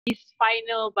this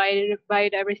final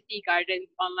Biodiversity Gardens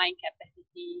online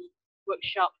capacity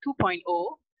workshop 2.0.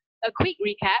 A quick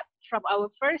recap from our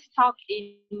first talk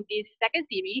in this second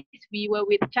series, we were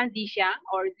with Chan Zixia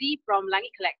or Z from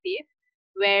Langit Collective,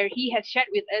 where he has shared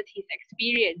with us his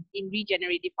experience in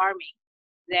regenerative farming.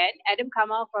 Then Adam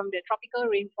Kamal from the Tropical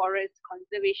Rainforest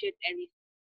Conservation and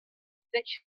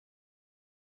Research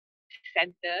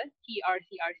Center,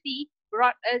 TRCRC,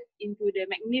 brought us into the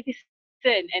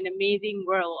magnificent and amazing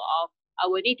world of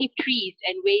our native trees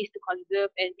and ways to conserve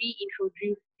and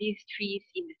reintroduce these trees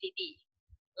in the city.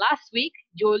 Last week,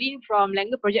 Jolene from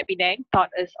Langer Project Penang taught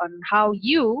us on how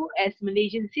you, as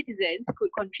Malaysian citizens, could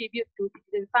contribute to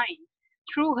citizen science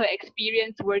through her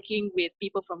experience working with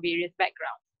people from various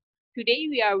backgrounds. Today,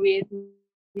 we are with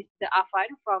Mr. Affan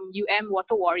from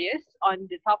Water Warriors on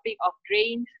the topic of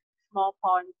drains, small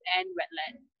ponds, and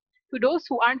wetlands. To those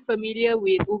who aren't familiar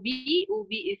with UBI,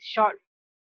 UBI is short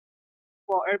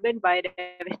for Urban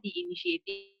Biodiversity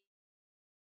Initiative.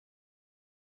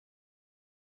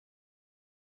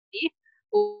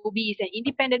 UBI is an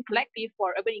independent collective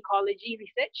for urban ecology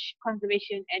research,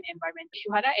 conservation, and environment.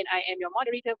 Shuhada, and I am your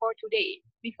moderator for today.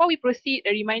 Before we proceed,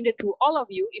 a reminder to all of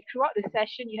you, if throughout the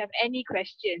session you have any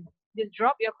questions, just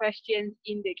drop your questions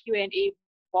in the Q&A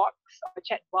box or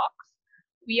chat box.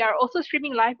 We are also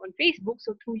streaming live on Facebook,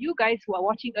 so to you guys who are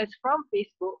watching us from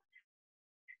Facebook,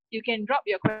 you can drop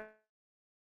your questions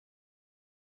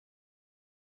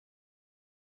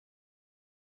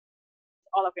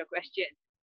all of your questions.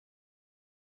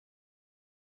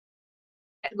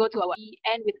 Let's go to our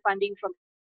and with funding from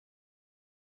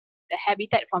the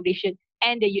Habitat Foundation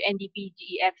and the UNDP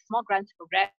GEF Small Grants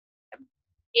Program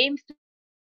aims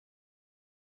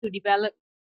to develop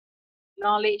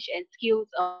knowledge and skills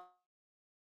of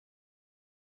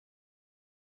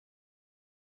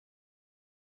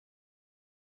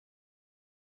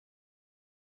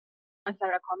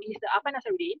Damansara community, Mr. Affan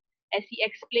Nasaruddin, as he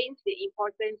explains the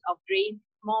importance of drains,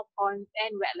 small ponds,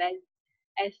 and wetlands,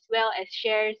 as well as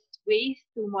shares ways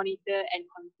to monitor and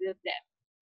conserve them.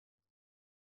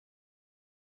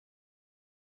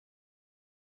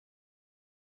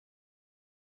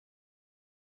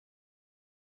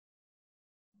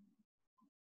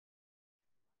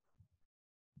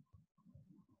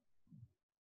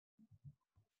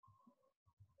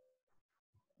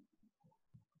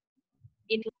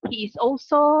 He is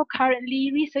also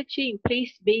currently researching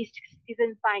place-based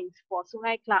citizen science for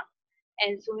Sungai Klang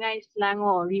and Sungai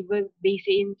Selangor river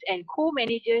basins and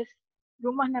co-manages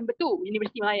Rumah No.2,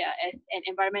 Universiti Malaya, as an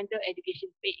environmental education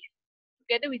space.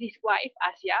 Together with his wife,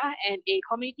 Asiah, and a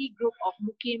community group of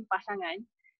Mukim Pasangan,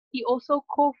 he also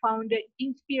co-founded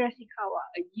Inspirasi Kawa,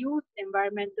 a youth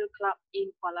environmental club in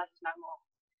Kuala Selangor.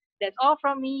 That's all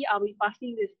from me. I'll be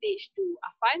passing the stage to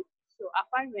Affan. So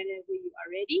Affan, whenever you are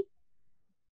ready.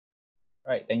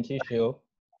 Right, thank you, Shil.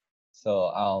 So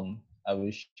I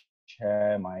will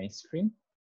share my screen.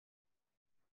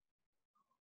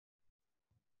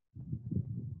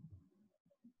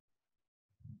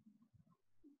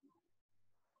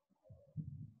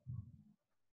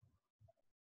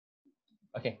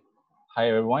 Okay, hi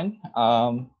everyone.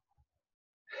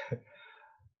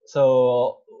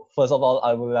 So first of all,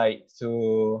 I would like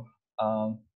to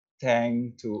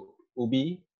thank to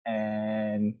UBI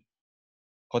and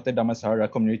Kota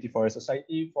Damansara Community Forest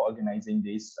Society for organizing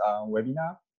this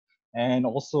webinar, and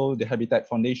also the Habitat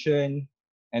Foundation,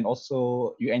 and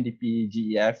also UNDP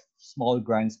GEF Small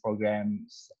Grants Program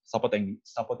supporting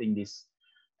this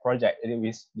project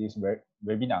with this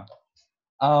webinar.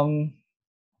 I'll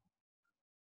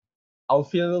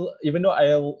feel, even though I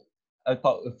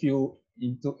taught a few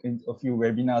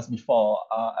webinars before,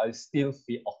 I still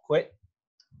feel awkward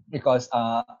because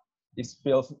I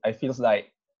feels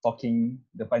like talking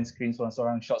depan screen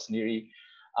seorang-seorang shot sendiri.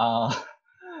 I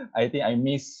think I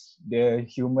miss the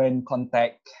human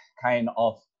contact kind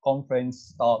of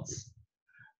conference talks.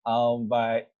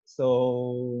 But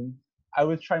so I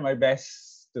will try my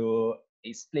best to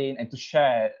explain and to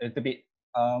share a little bit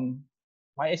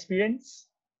my experience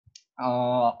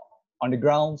on the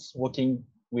grounds working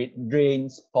with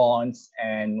drains, ponds,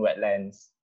 and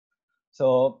wetlands.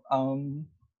 So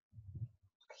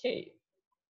okay.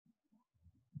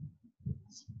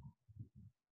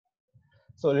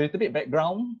 So a little bit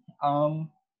background.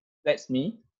 That's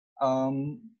me.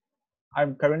 I'm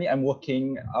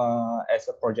working as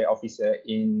a project officer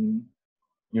in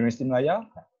Universiti Malaya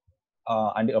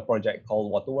under a project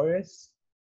called Water Warriors.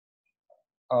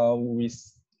 And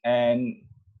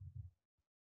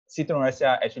Siti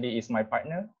Nurhaiza actually is my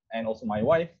partner and also my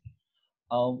wife.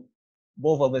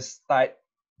 Both of us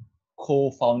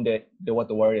co-founded the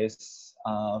Water Warriors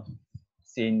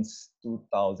since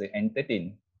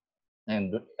 2013.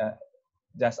 And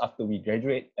just after we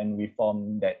graduate and we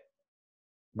formed that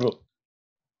group.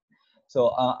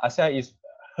 So Asiah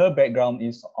her background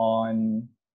is on,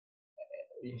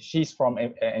 she's from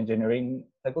engineering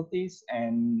faculties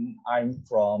and I'm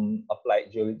from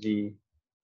applied geology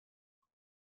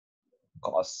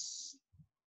course.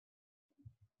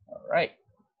 All right.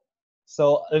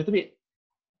 So a little bit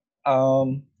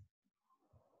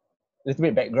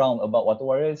background about water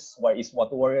warriors. What is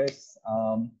water warriors?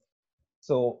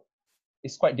 So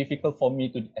it's quite difficult for me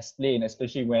to explain,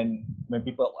 especially when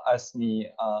people ask me,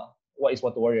 what is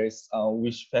water warriors?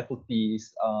 Which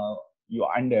faculties you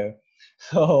are under?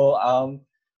 So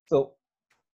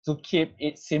to keep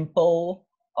it simple,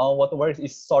 water warriors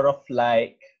is sort of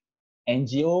like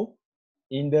NGO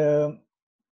in the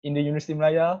Universiti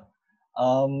Malaya,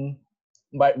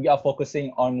 but we are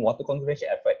focusing on water conservation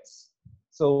efforts.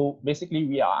 So basically,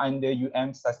 we are under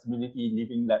Sustainability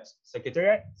Living Lab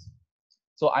Secretariat.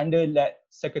 So under that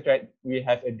secretariat, we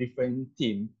have a different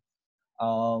team.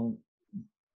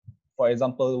 For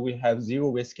example, we have Zero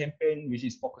Waste Campaign, which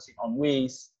is focusing on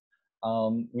waste.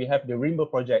 We have the Rainbow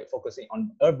Project focusing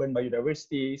on urban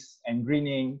biodiversity and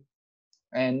greening.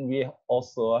 And we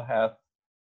also have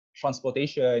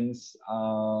transportations,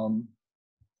 and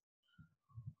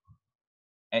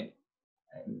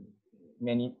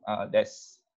many,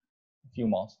 there's a few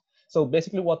more. So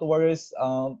basically, Water Warriors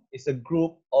is a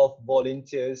group of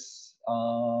volunteers.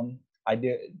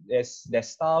 Either there's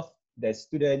staff, there's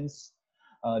students,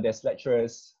 there's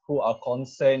lecturers who are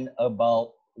concerned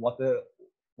about water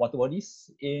bodies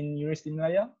in Universiti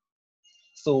Malaya.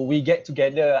 So we get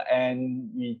together and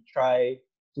we try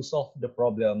to solve the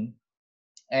problem.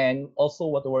 And also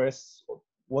Water Warriors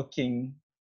working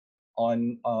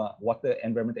on water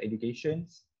environmental education.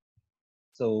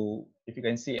 So if you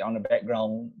can see on the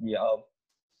background, we are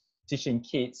teaching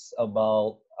kids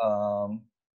about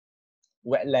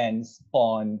wetlands,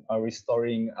 pond,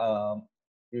 restoring a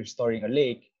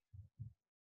lake,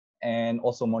 and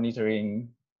also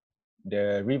monitoring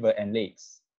the river and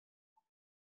lakes.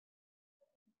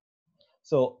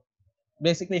 So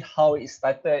basically, how it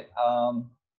started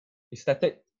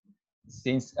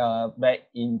since back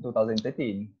in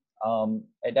 2013.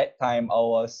 At that time, I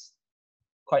was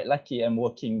quite lucky. I'm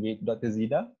working with Dr.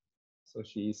 Zida, so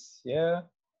she's here.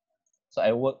 So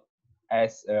I worked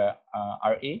as a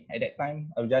RA at that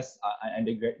time. I was just an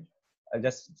undergrad. I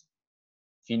just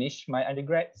finished my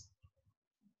undergrad.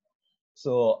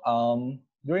 So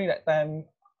during that time,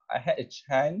 I had a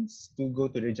chance to go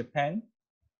to Japan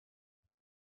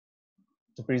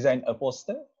to present a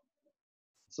poster.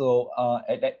 So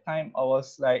at that time, I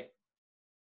was like,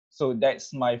 so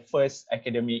that's my first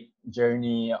academic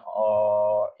journey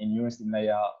in Universiti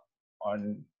Malaya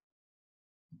on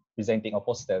presenting a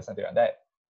poster, something like that.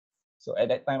 So at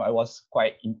that time, I was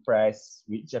quite impressed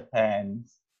with Japan.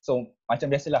 So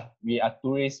macam biasalah, we are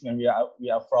tourists when we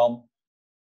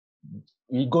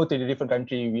go to the different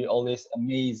country, we always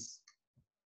amazed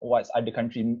what other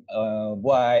country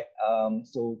buat.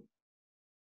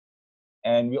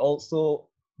 And we also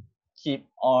keep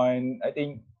on, I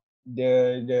think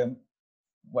the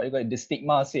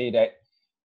stigma say that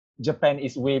Japan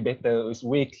is way better, is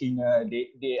way cleaner.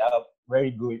 They are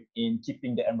very good in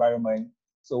keeping the environment.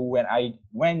 So when I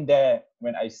went there,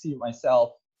 when I see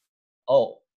myself,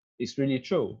 oh, it's really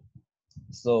true.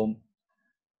 So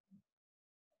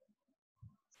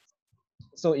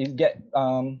it get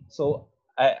so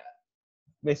I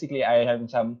basically I have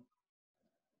some,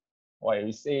 what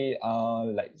we say,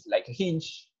 like a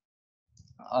hinge.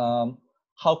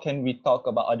 How can we talk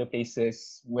about other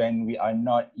places when we are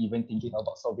not even thinking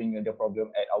about solving the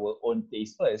problem at our own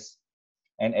place first?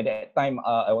 And at that time,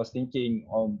 I was thinking,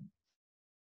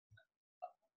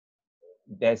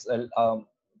 there's a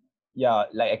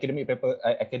like academic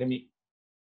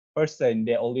person,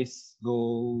 they always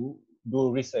go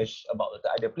do research about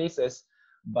the other places,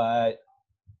 but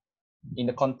in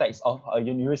the context of a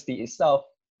university itself,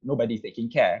 nobody's taking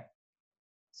care.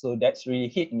 So that's really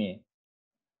hit me.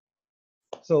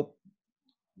 So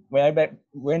when I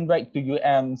went back to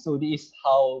so this is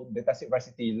how the Tasik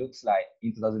Varsity looks like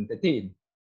in 2013.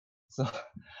 So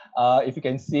if you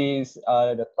can see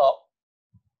the top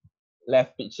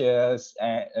left pictures,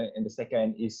 and the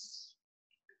second is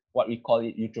what we call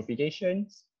it eutrophication,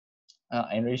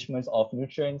 enrichment of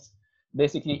nutrients.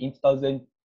 Basically in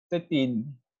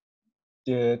 2013,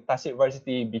 the Tasik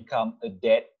Varsity become a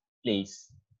dead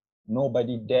place.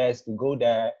 Nobody dares to go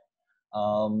there.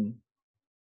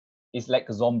 It's like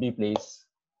a zombie place.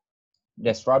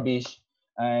 There's rubbish.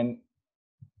 And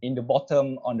in the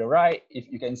bottom on the right,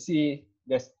 if you can see,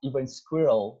 there's even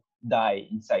squirrel die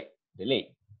inside the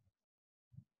lake.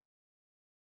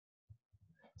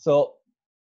 So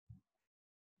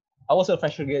I was a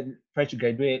fresh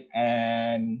graduate,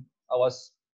 and I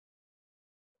was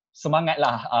semangat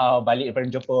lah balik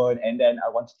daripada Jepun, and then I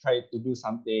want to try to do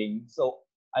something. So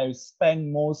I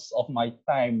spend most of my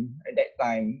time at that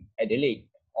time at the lake,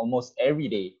 almost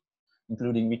every day,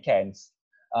 including weekends.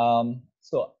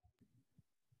 So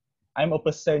I'm a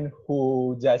person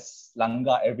who just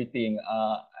langgar everything.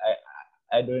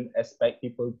 I don't expect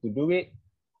people to do it.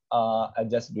 I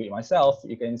just do it myself.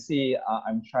 You can see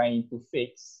I'm trying to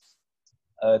fix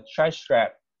a trash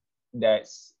trap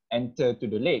that's entered to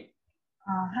the lake.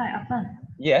 Hi, Affan.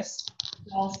 Yes.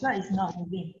 Your slide is not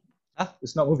moving.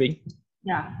 It's not moving.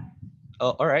 Yeah.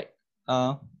 Oh, all right.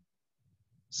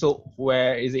 So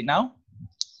where is it now?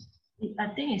 I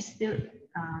think it's still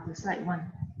the slide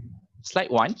 1. Slide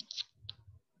 1.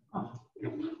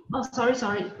 Oh,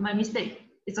 sorry. My mistake.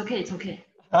 It's okay.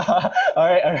 all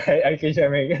right. Okay,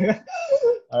 Shamik.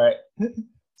 All right.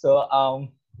 So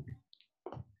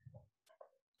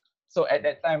so at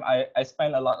that time, I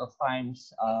spent a lot of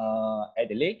times at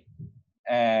the lake,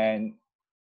 and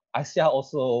Asiah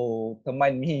also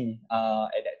teman me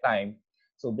at that time.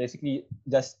 So basically,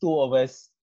 just two of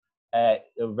us at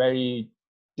a very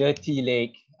dirty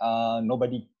lake.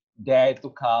 Nobody dare to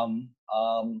come.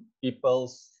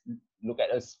 People look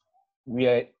at us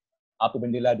weird. Apa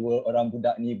benda lah dua orang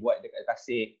budak ni buat dekat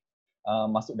tasik,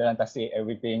 masuk dalam tasik,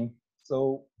 everything.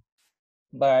 So,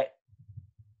 but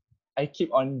I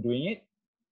keep on doing it.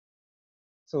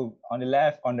 So on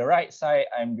the right side,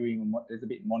 I'm doing a little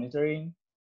bit monitoring.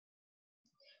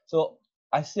 So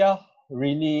Asiah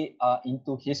really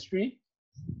into history.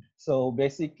 So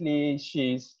basically,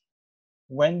 she's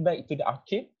went back to the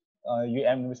archive,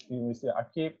 University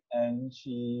archive, and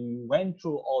she went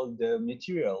through all the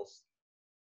materials.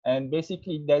 And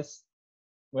basically, that's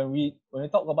when we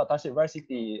talk about Tasik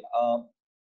Varsity,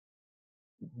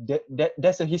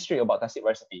 there's a history about Tasik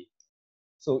Varsity.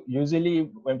 So usually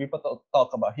when people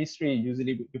talk about history,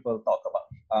 usually people talk about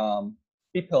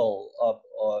people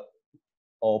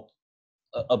or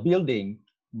a building,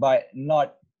 but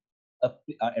not a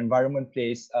environment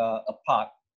place, a park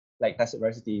like Tasik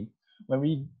Varsity. When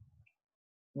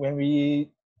we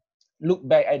look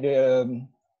back at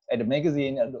the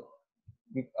magazine,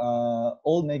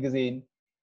 old magazine,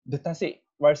 the Tasik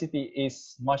Varsity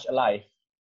is much alive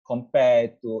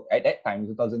compared to at that time,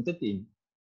 2013.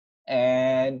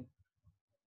 And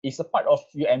it's a part of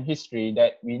history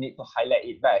that we need to highlight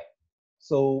it back.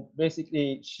 So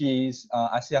basically,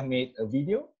 Asiah made a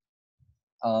video.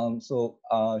 So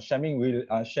Shaming will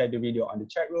share the video on the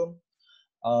chat room.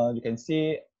 You can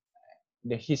see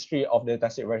the history of the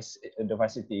Tasik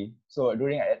Varsity. So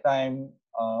during at that time,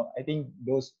 I think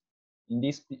in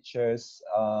these pictures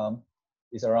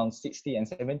is around 60s and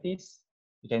 70s.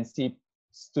 You can see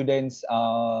students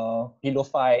pillow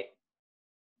fight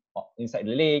inside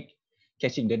the lake,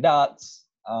 catching the ducks,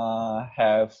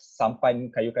 have sampan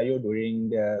kayu-kayu during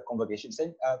the convocation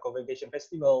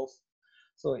festivals.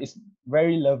 So it's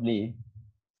very lovely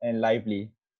and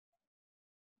lively.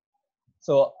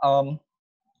 So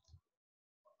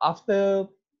after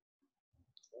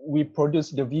we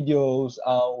produced the videos,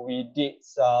 we did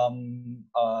some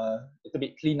little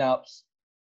bit cleanups.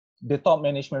 The top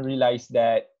management realized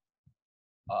that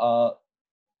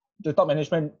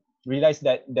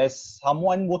there's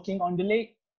someone working on the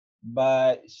lake,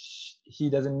 but he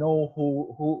doesn't know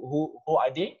who are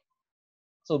they.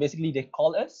 So basically, they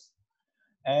call us,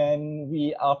 and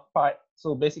we are part.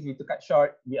 So basically, to cut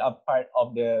short, we are part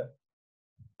of the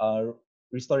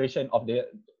restoration of the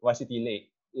Varsity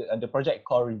Lake. The project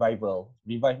called Revive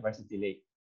Varsity Lake.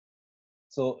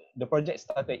 So the project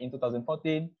started in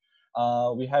 2014.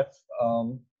 We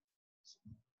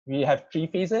have 3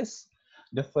 phases.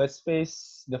 The first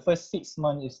phase, the first 6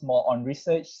 months is more on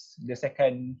research. The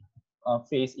second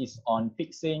phase is on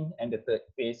fixing, and the third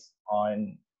phase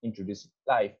on introducing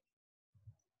life.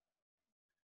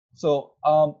 So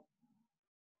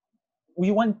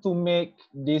we want to make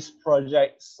this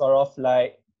project sort of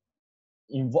like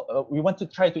we want to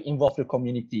try to involve the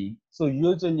community. So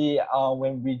usually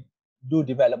when we do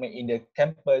development in the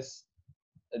campus,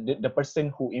 the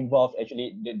person who involved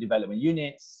actually the development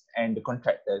units and the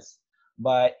contractors.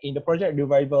 But in the project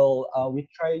revival, we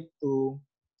try to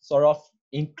sort of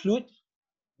include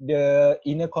the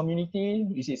inner community,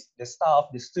 which is the staff,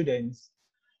 the students,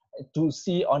 to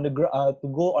see on the to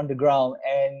go on the ground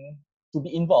and to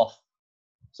be involved.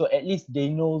 So at least they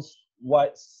know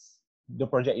what the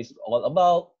project is all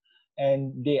about,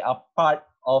 and they are part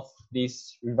of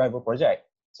this revival project.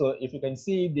 So if you can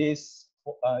see this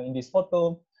in this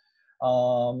photo,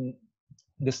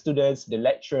 the students, the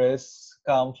lecturers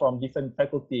come from different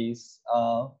faculties,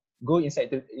 go inside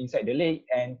the lake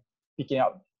and picking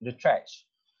up the trash.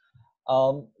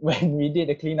 When we did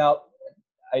the cleanup,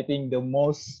 I think the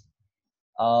most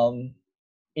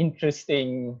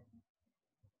interesting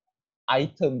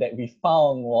item that we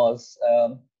found was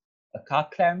a car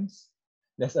clamps.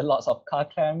 There's a lot of car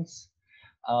clamps.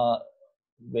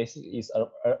 Basically, it's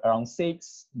around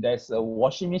 6. There's a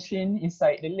washing machine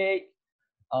inside the lake.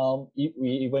 We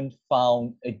even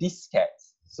found a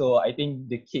diskette. So I think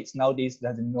the kids nowadays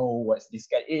doesn't know what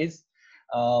diskette is.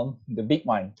 The big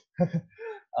one.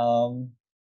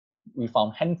 We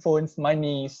found handphones,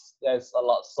 monies. There's a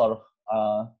lot of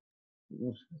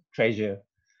treasure.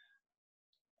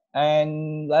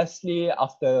 And lastly,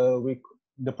 after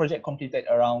the project completed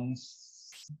around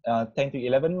 10 to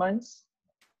 11 months.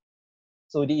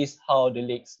 So this is how the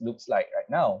lakes looks like right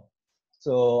now.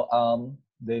 So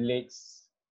the lakes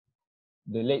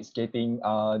getting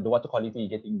the water quality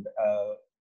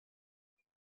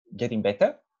getting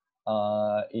better.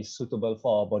 Is suitable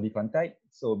for body contact.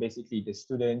 So basically, the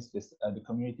students, the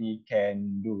community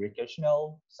can do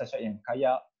recreational, such as in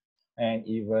kayak, and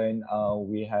even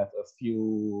we have a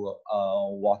few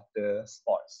water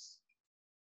sports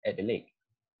at the lake.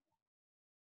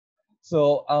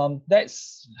 So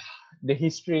that's the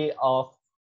history of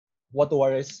Water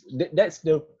Warriors. That's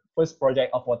the first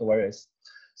project of Water Warriors.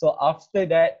 So after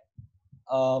that,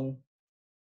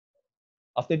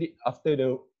 after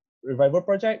the revival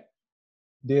project,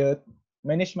 the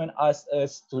management asked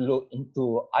us to look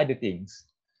into other things.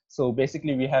 So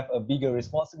basically, we have a bigger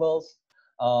responsibles.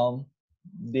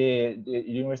 The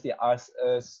university asked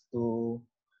us to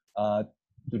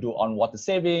do on water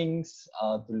savings,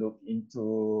 to look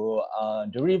into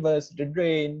the rivers, the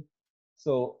drain.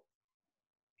 So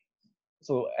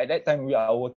at that time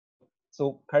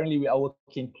currently we are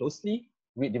working closely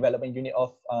with development unit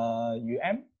of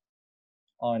UM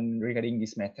on regarding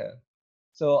this matter.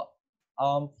 So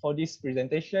for this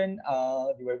presentation,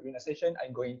 the webinar session,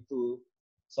 I'm going to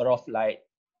sort of like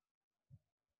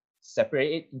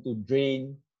separate it into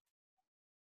drain,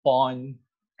 pond,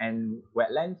 and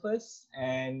wetland first,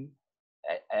 and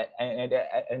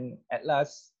at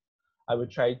last, I will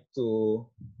try to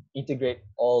integrate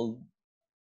all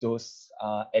those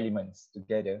elements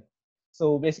together.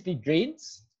 So basically,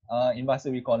 drains in Bahasa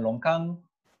we call longkang.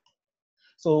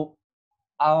 So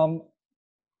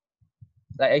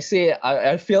like I say,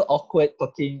 I feel awkward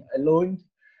talking alone.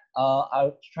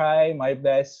 I'll try my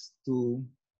best to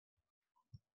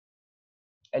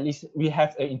at least we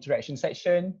have an interaction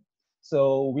section.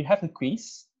 So we have a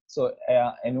quiz. So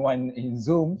anyone in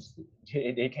Zoom,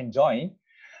 they can join.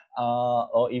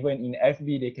 Or even in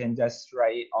FB, they can just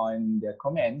write it on their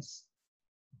comments.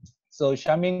 So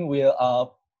Shaming will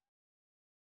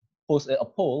post a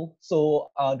poll.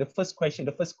 So the first question,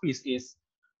 the first quiz is,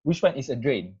 which one is a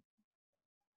drain?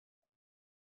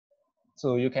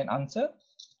 So you can answer.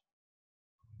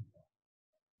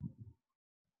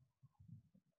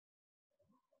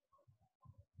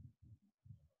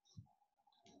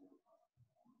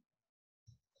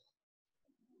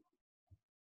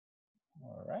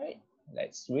 All right,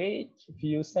 let's wait a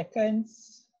few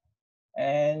seconds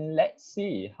and let's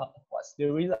see what's the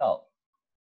result.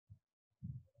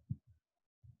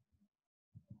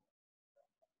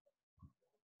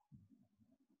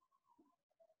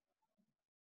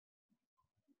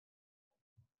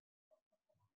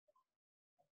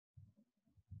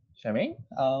 Shaming,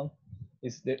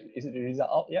 is the result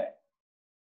out yet?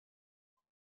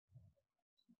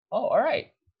 Oh, all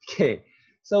right. Okay.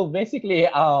 So basically,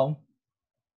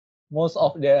 most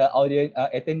of the audience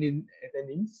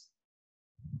attendings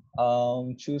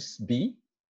choose B.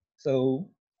 So,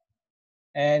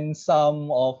 and some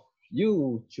of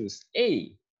you choose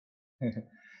A.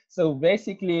 So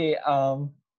basically,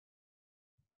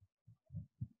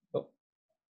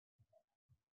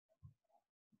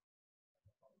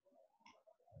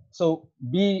 so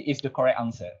B is the correct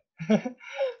answer.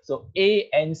 So A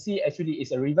and C actually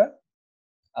is a river.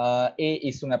 A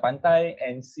is Sungai Pantai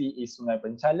and C is Sungai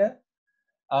Penchala.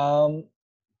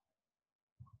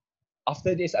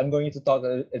 After this, I'm going to talk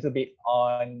a little bit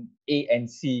on A and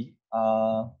C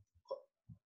a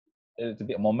little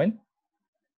bit moment.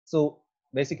 So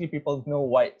basically, people know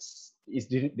what is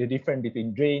the difference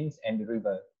between drains and the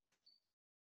river.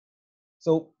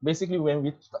 So basically, when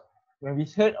we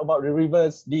heard about the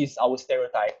rivers, this is our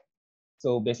stereotype.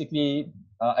 So basically,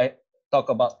 I talk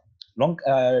about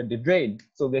the drain.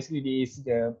 So basically, this is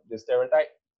the stereotype.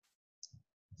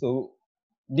 So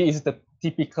this is the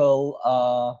typical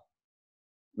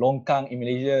longkang in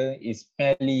Malaysia is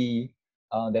smelly.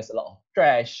 There's a lot of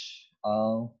trash,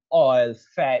 oil,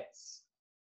 fats.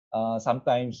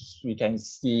 Sometimes we can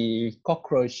see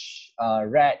cockroach,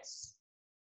 rats.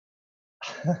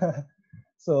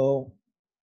 so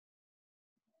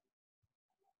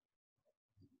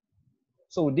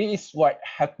this is what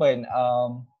happened.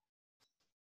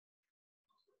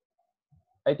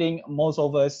 I think most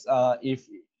of us, if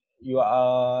you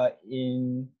are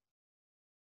in,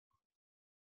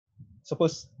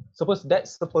 suppose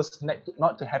that's supposed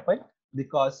not to happen,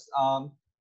 because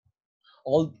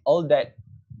all that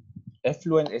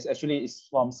effluent is actually is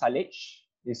from silage,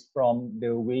 is from the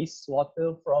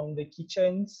wastewater from the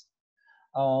kitchens.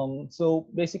 So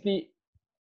basically,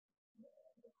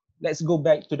 let's go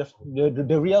back to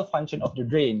the real function of the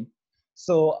drain.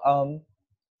 So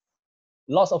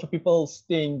lots of people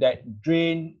think that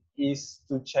drain is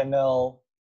to channel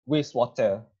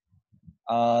wastewater,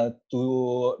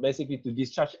 to basically to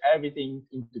discharge everything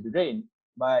into the drain,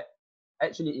 but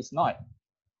actually it's not.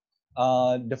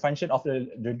 The function of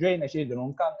the drain, actually the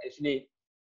longkang actually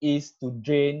is to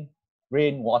drain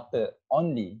rainwater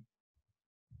only.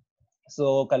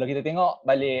 So kalau kita tengok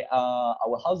balik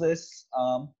our houses,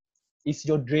 is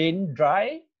your drain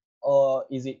dry or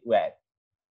is it wet?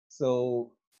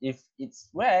 So if it's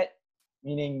wet,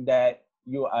 meaning that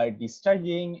you are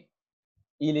discharging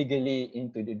illegally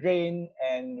into the drain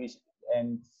and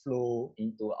flow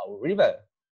into our river.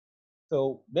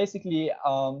 So basically,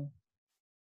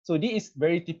 so this is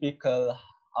very typical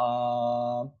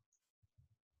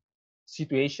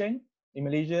situation in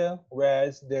Malaysia,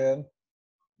 whereas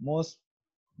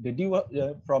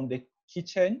from the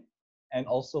kitchen and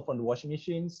also from the washing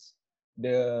machines,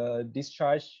 the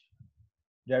discharge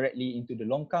directly into the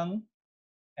longkang,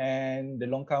 and the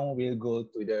longkang will go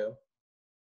to the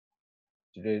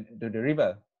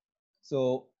river.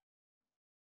 So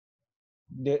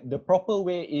the proper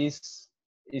way is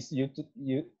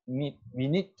we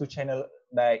need to channel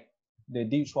like the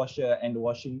dishwasher and the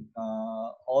washing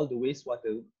all the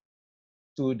wastewater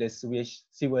to the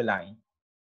sewer line.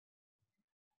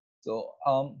 So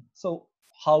so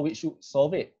how we should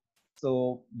solve it?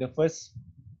 So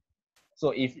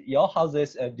so if your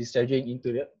houses are discharging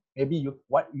into the, maybe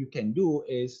what you can do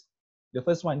is, the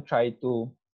first one, try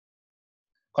to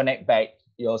connect back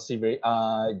your the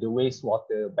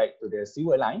wastewater back to the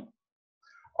sewer line.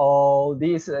 Or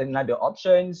these another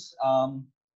options.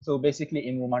 So basically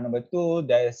in Rumah No.2,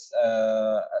 there's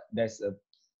a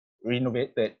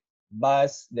renovated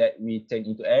bus that we turn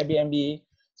into Airbnb.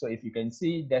 So if you can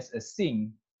see, there's a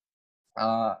sink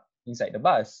inside the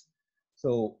bus.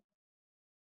 So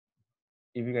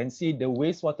if you can see the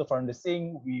wastewater from the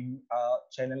sink, we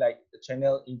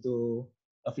channel into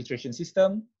a filtration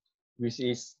system, which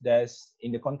is there's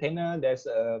in the container, there's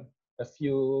a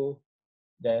few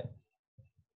that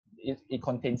it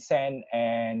contains sand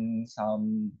and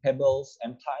some pebbles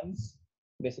and plants,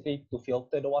 basically to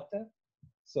filter the water.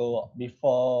 So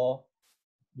before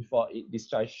it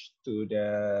discharged to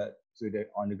the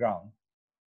on the ground,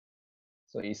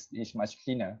 so it's much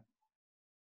cleaner.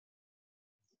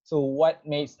 So what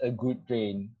makes a good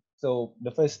drain? So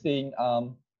the first thing,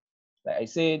 like I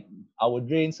said, our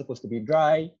drain supposed to be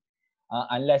dry,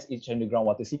 unless it's underground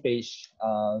water seepage.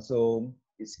 So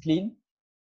it's clean,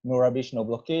 no rubbish, no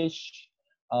blockage,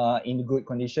 in good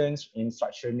conditions, in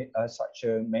structured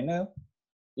manner.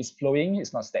 It's flowing,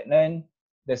 it's not stagnant,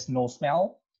 there's no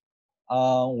smell,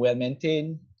 well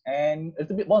maintained, and a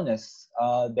little bit bonus.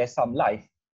 There's some life,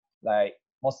 like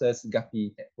mosses,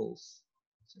 guppy, tadpoles,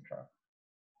 etc.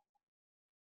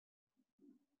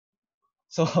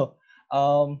 So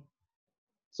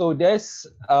so this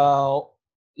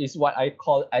is what I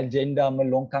call agenda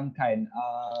melongkangkan.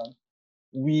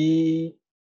 We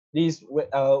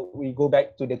go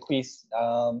back to the quiz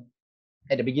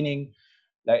at the beginning,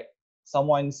 like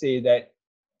someone say that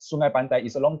Sungai Pantai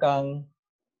is a longkang.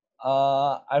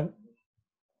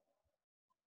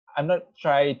 I'm not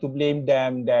trying to blame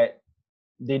them that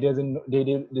they didn't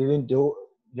do,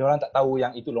 dia orang tak tahu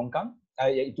yang itu longkang,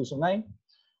 yang itu sungai,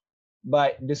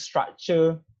 but the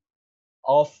structure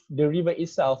of the river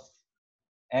itself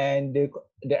and the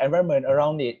environment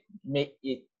around it make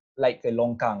it like a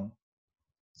longkang,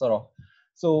 sort of.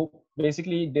 So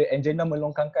basically, the agenda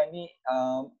melongkangkan ni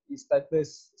it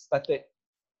started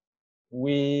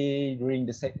way during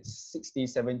the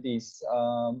 60s, 70s,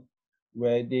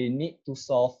 where they need to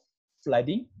solve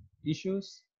flooding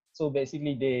issues. So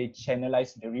basically, they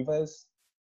channelize the rivers,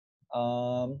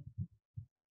 and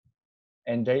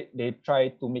they try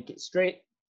to make it straight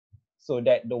so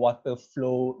that the water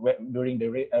flow during the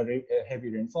heavy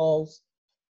rainfalls.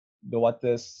 The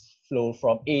waters flow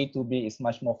from A to B is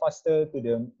much more faster to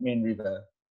the main river.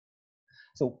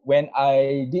 So when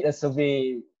I did a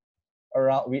survey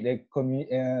around with the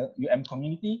UM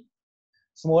community,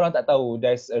 semua orang tak tahu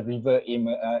there's a river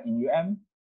in UM.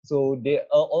 So they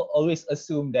always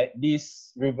assume that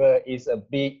this river is a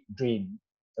big drain,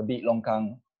 a big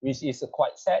longkang, which is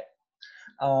quite sad.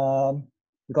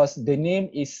 Because the name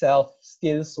itself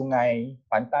still Sungai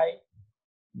Pantai,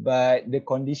 but the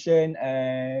condition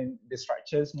and the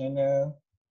structures, manner,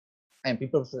 and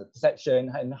people's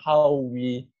perception and how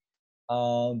we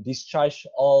discharge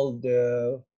all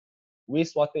the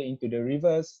wastewater into the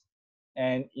rivers,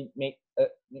 and it make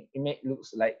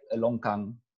looks like a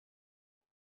longkang.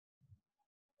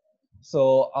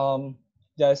 So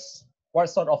just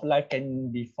what sort of life can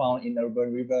be found in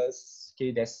urban rivers?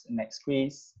 Okay, that's the next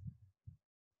quiz.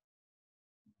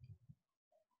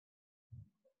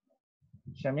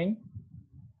 Shamin?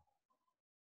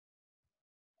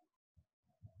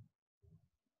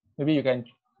 Maybe you can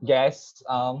guess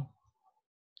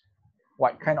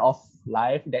what kind of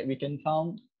life that we can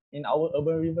found in our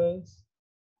urban rivers.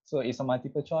 So it's a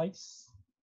multiple choice.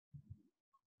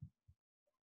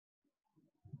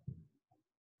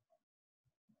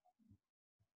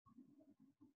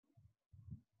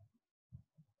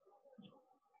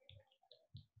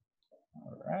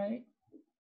 All right.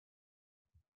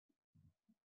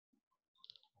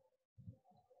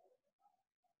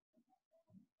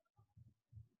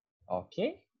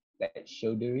 Okay, let's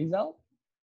show the result.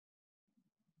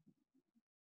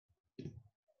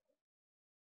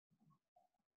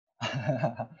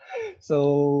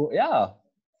 So yeah,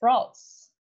 frogs,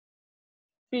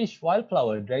 fish,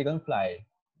 wildflower, dragonfly,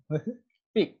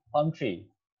 pig, palm tree.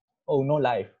 Oh, no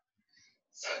life.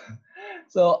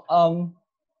 So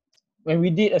when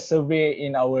we did a survey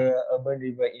in our urban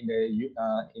river in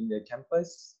the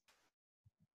campus,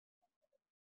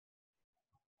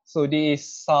 so this is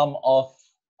some of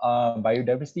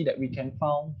biodiversity that we can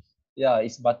found. Yeah,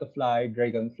 it's butterfly,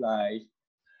 dragonfly,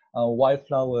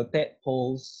 wildflower,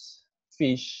 tadpoles,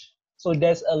 fish. So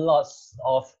there's a lot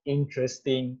of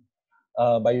interesting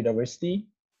biodiversity.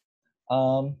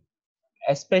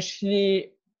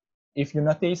 Especially if you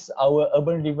notice, our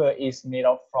urban river is made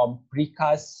of from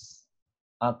precast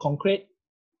concrete.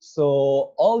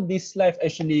 So all this life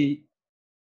actually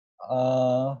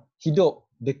hidup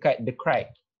dekat the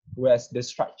crack, whereas the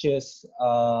structures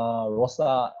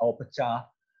rosak or pecah,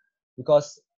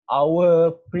 because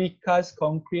our precast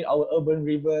concrete, our urban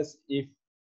rivers, if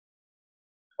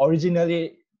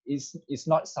originally is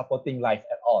not supporting life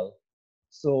at all.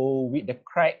 So with the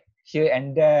crack here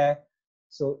and there,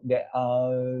 so that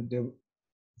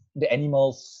the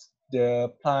animals,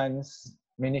 the plants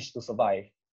manage to survive.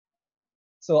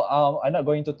 So I'm not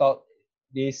going to talk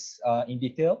this in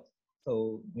detail.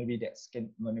 So maybe that's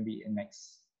going to be a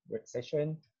next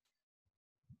session.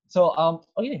 So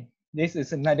okay, this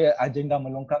is another agenda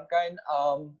melongkangkan.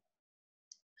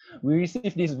 We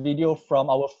received this video from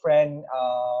our friend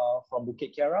from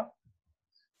Bukit Kiara.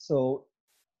 So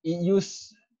it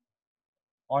used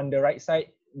on the right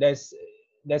side, there's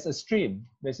a stream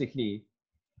basically,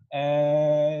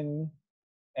 and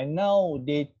now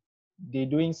they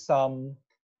doing some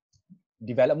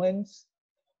developments,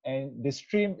 and the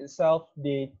stream itself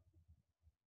they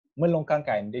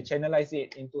melongkangkan, they channelize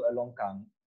it into a longkang.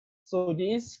 So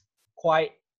this is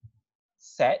quite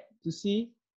sad to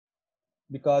see,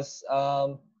 because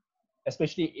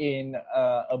especially in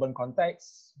urban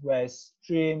context where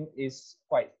stream is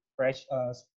quite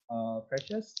precious,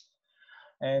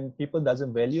 and people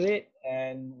doesn't value it,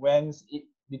 and when it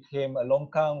became a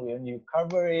longkang, when you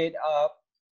cover it up,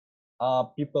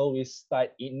 people will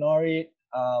start ignore it,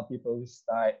 people will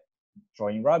start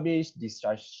throwing rubbish,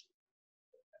 discharge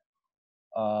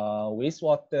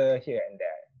wastewater here and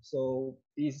there. So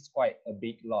this is quite a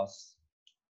big loss,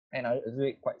 and it's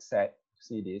really quite sad to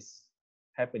see this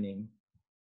happening.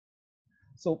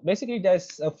 So basically,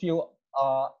 there's a few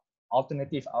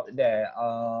alternative out there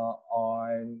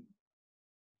on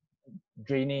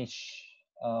drainage,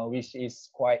 which is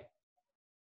quite,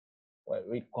 what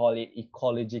we call it,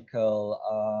 ecological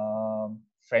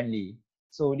friendly.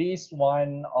 So this is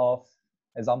one of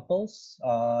examples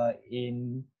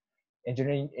in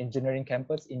engineering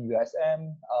campus in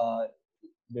USM.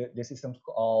 The system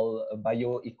called a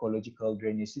bioecological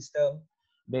drainage system.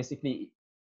 Basically,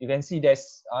 you can see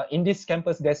there's in this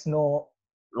campus there's no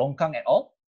longkang at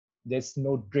all. There's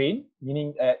no drain,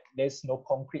 meaning that there's no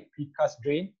concrete precast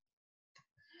drain.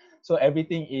 So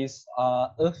everything is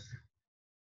earth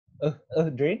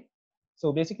drain.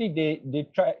 So basically, they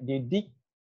dig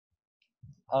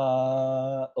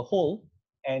a hole,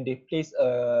 and they place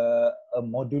a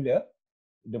modular,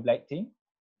 the black thing,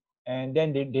 and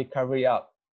then they cover it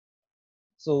up.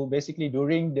 So basically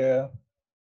during the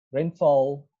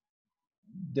rainfall,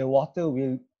 the water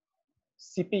will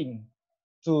seeping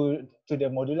to the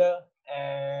modular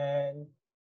and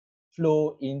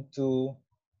flow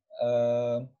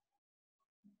uh,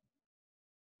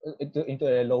 into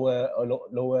a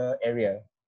lower area,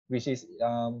 which is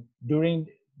during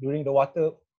the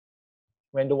water,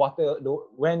 when the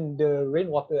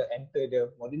rainwater enter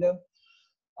the modular,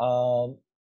 um,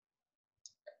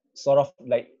 sort of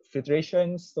like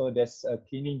filtration. So there's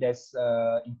cleaning, there's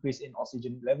increase in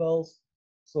oxygen levels.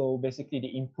 So basically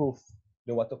they improve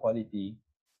the water quality.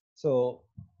 So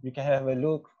you can have a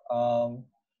look.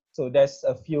 So there's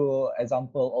a few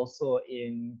example also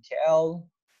in KL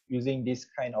using this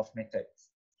kind of methods.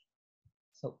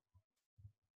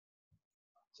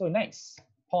 So next,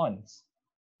 ponds.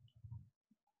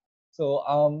 So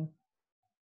I'm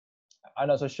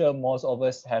not so sure most of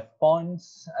us have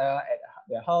ponds at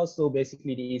their house. So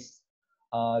basically this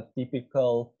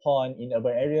typical pond in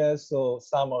urban areas. So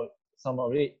some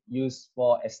of it used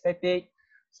for aesthetic,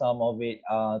 some of it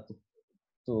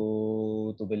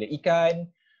to bela ikan,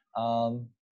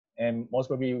 and most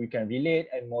probably we can relate.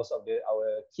 And most of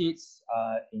our kids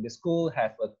in the school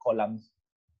have a kolam.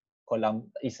 Kolam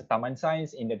is a taman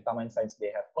science. In the taman science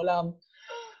they have kolam.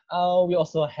 We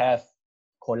also have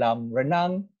kolam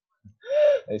renang.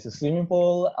 There's a swimming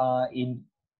pool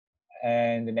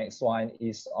and the next one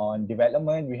is on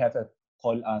development. We have a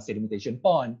sedimentation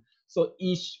pond. So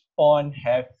each pond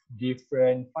have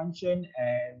different function,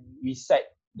 and we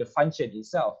set the function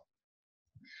itself.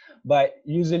 But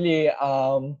usually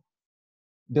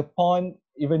the pond,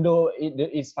 even though it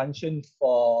is function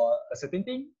for a certain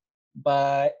thing,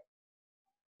 but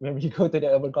when we go to the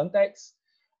urban context,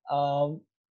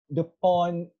 the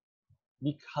pond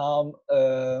become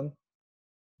to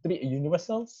be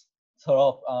universals.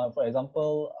 Sort of, for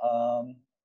example,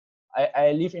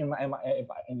 I live in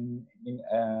in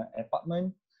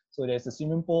apartment, so there's a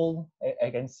swimming pool.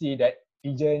 I can see that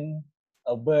pigeon,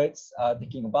 birds are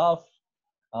taking a bath,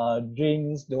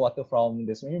 drinks the water from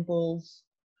the swimming pools.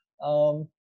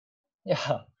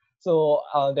 Yeah, so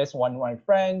there's one of my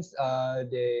friends.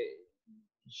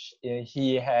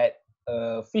 He had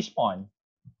a fish pond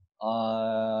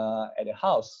at the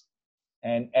house,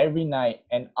 and every night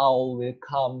an owl will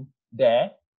come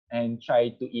there and try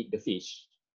to eat the fish.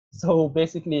 So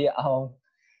basically,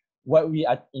 what we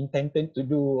are intended to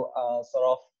do, sort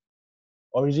of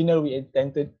original we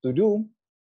intended to do,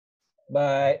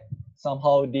 but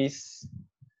somehow this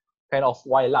kind of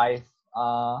wildlife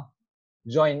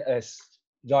join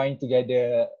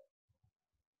together.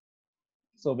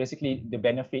 So basically the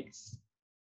benefits,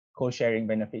 co-sharing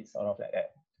benefits, sort of like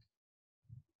that.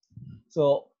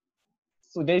 So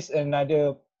there's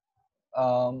another,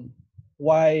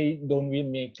 why don't we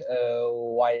make a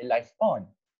wildlife pond?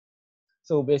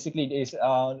 So basically there's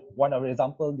one of the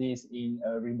example is in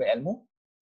Rimba Elmo,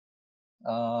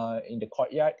 in the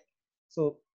courtyard.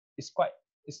 So it's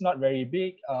not very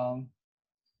big.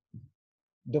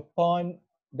 The pond,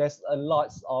 there's a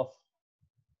lots of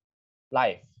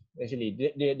life. Actually,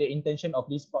 the intention of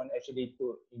this pond actually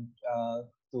to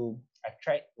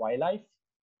attract wildlife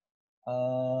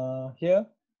here.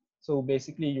 So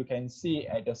basically you can see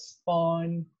at the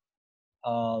pond,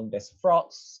 there's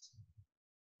frogs,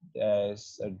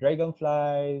 there's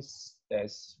dragonflies,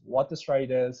 there's water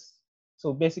striders.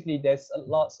 So basically there's a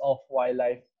lots of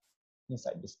wildlife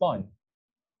inside this pond.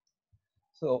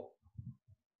 So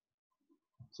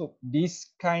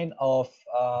this kind of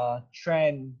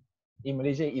trend in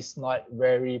Malaysia is not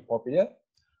very popular,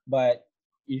 but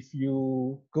if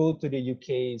you go to the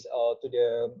UK's or to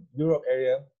the Europe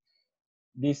area,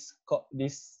 this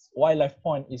wildlife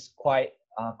pond is quite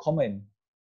common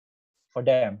for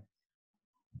them.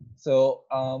 So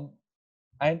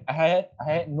I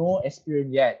had no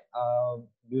experience yet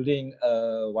building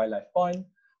a wildlife pond,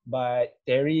 but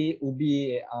Terry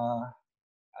Ubi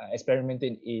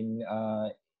experimented in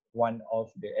one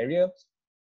of the areas.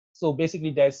 So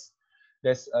basically there's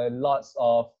lots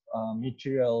of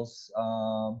materials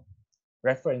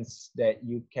reference that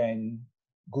you can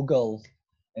Google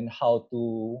and how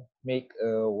to make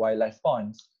a wildlife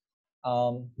pond.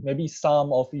 Maybe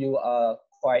some of you are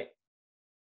quite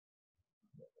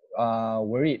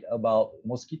worried about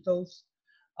mosquitoes.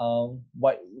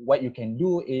 What you can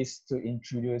do is to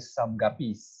introduce some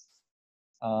guppies.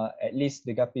 At least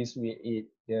the guppies will eat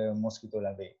the mosquito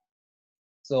larvae.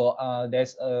 So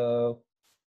there's a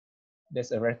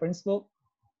reference book,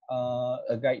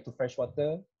 a guide to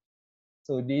freshwater.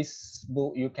 So this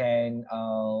book, you can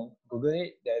Google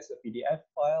it. There's a PDF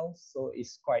file, so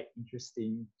it's quite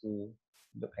interesting to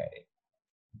look at it.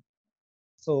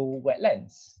 So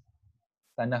wetlands,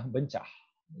 tanah bencah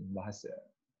bahasa.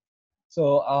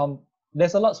 So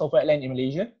there's a lot of wetland in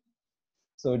Malaysia.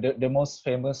 So the most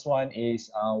famous one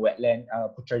is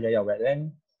Putrajaya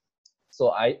wetland. So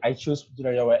I choose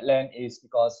Putrajaya wetland is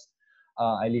because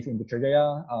I live in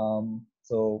Putrajaya.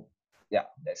 So yeah,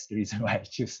 that's the reason why I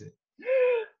choose it.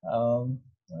 All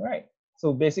right.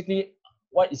 So basically,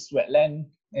 what is wetland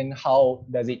and how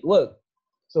does it work?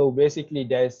 So basically,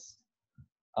 there's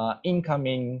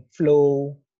incoming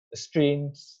flow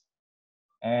streams,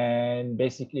 and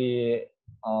basically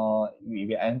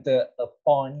we enter a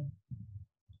pond,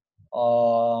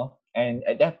 and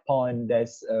at that pond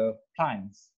there's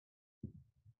plants.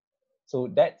 So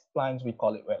that plants, we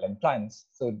call it wetland plants.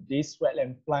 So these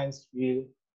wetland plants will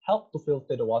help to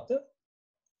filter the water.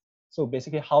 So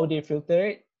basically how they filter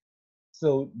it,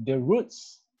 so the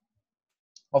roots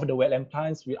of the wetland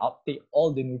plants will uptake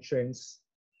all the nutrients,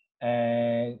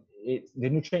 and the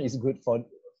nutrient is good for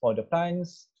the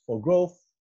plants, for growth,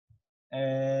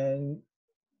 and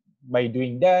by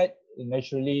doing that,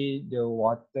 naturally the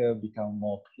water become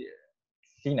more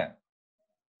cleaner.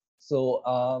 So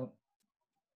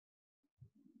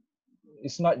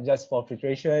it's not just for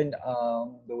filtration.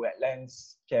 The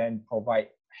wetlands can provide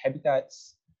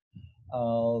habitats.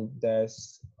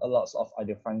 There's a lot of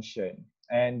other function.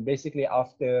 And basically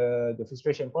after the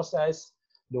filtration process,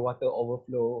 the water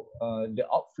overflow, the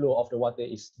outflow of the water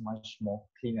is much more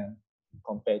cleaner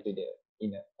compared to the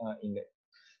inlet.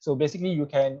 So basically you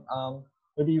can,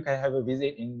 maybe you can have a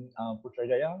visit in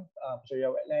Putrajaya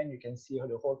wetland. You can see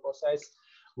the whole process,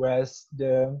 whereas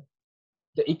the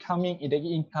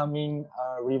incoming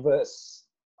rivers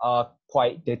are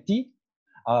quite dirty,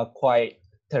 quite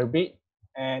turbid,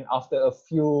 and after a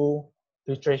few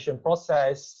filtration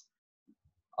process,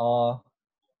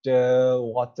 the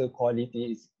water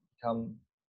quality is become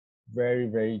very,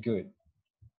 very good.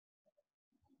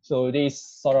 So these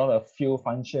sort of a few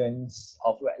functions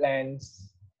of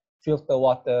wetlands: filter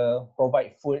water,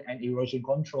 provide food and erosion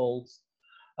controls,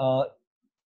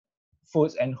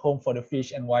 foods and home for the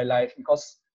fish and wildlife.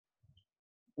 Because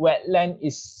wetland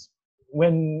is,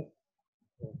 when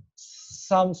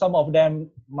some of them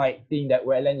might think that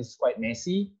wetland is quite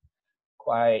messy,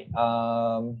 quite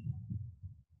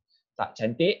tak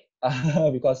cantik,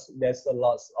 because there's a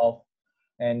lot of,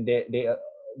 and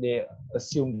they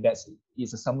assume that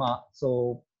it's a semak.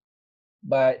 So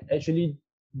but actually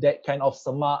that kind of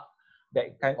semak,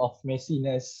 that kind of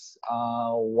messiness,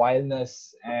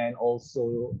 wildness, and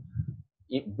also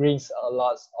it brings a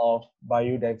lot of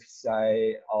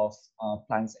biodiversity of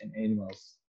plants and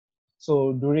animals.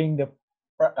 So during the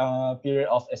period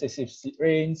of excessive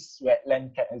rains,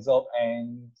 wetland can absorb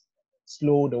and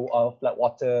slow the flood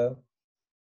water,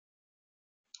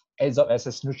 absorb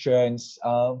excess nutrients.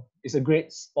 It's a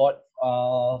great spot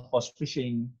for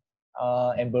fishing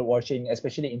and bird watching,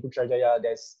 especially in Putrajaya.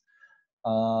 There's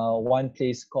one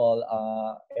place called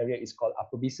area is called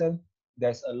Upper Bisel.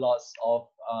 There's a lot of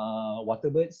water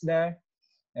birds there,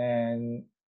 and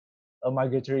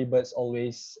migratory birds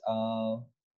always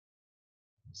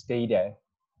stay there.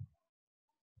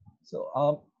 So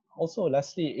also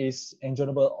lastly is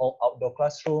enjoyable outdoor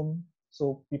classroom,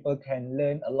 so people can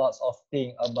learn a lot of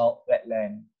things about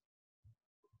wetland.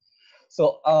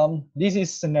 So this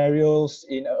is scenarios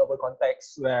in an urban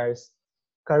context, where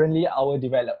currently our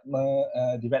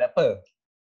developer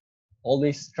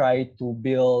always try to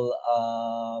build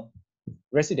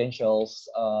residentials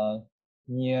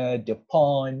near the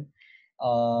pond,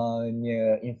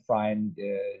 near in front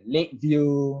the lake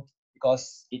view,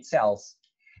 because it sells.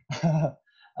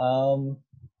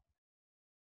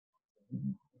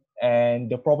 And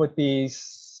the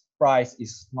property's price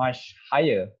is much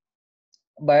higher.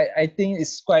 But I think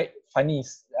it's quite funny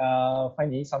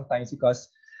sometimes, because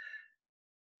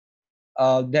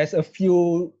there's a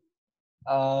few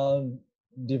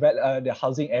the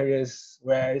housing areas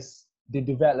where the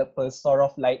developers sort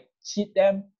of like cheat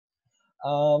them.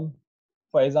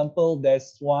 For example,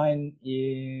 there's one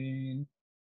in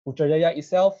Putrajaya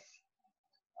itself.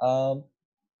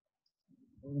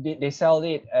 They sell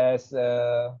it as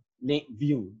a lake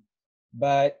view,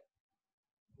 but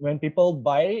when people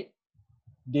buy it,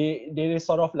 they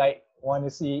sort of like want to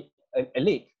see a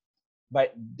lake,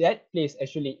 but that place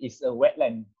actually is a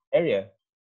wetland area.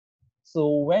 So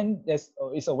when it's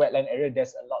a wetland area,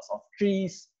 there's a lot of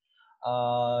trees.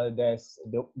 There's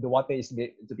the water is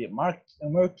a bit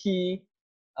murky.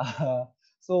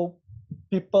 So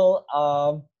people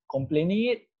are complaining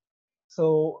it.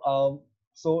 So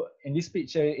So in this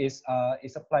picture is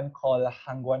a plant called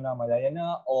Hangwana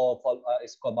malayana, or called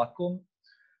it's called bakum.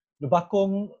 The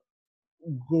bakum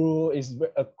grew is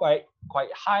quite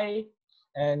high,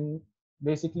 and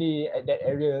basically at that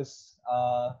areas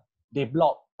they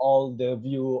block all the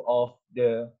view of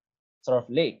the sort of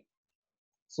lake.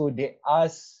 So they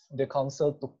asked the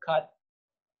council to cut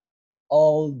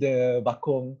all the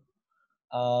bakum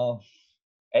uh,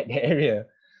 at the area.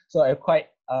 So I quite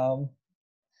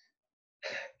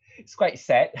it's quite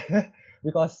sad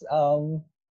because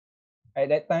at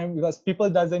that time, because people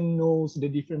doesn't know the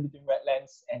difference between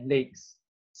wetlands and lakes,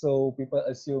 so people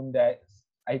assume that,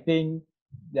 I think,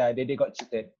 yeah, they got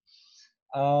cheated.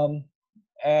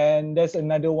 And there's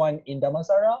another one in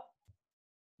Damansara,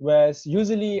 where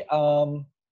usually the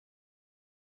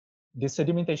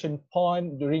sedimentation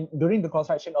pond during the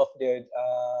construction of the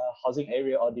housing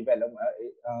area or development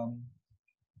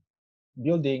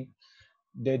building,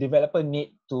 the developer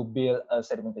need to build a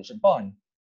sedimentation pond.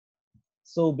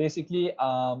 So basically,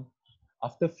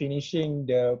 after finishing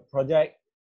the project,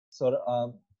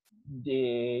 so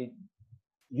they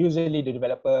usually the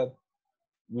developer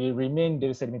will remain the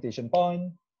sedimentation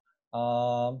pond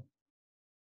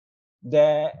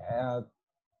there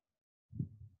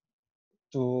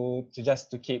to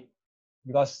just to keep,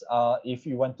 because if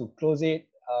you want to close it,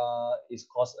 it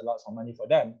costs a lot of money for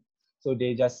them, so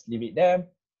they just leave it there,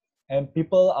 and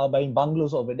people are buying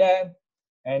bungalows over there,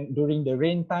 and during the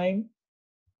raining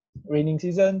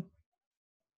season,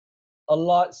 a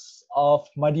lot of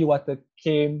muddy water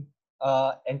came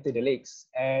enter the lakes,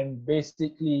 and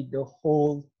basically the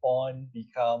whole pond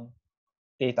become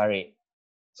teh tarik.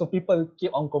 So people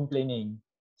keep on complaining.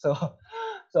 So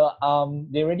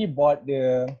they already bought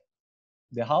the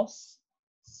house.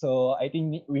 So I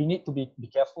think we need to be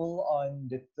careful on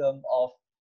the term of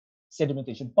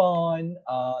sedimentation pond,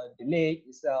 the lake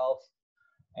itself,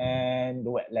 and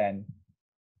the wetland.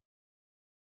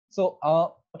 So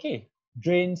okay,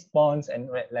 drains, ponds, and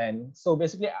wetland. So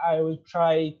basically, I will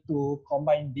try to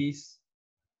combine these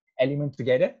elements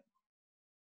together.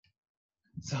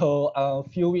 So a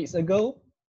few weeks ago,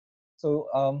 so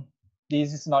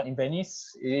this is not in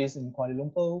Venice, it is in Kuala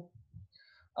Lumpur.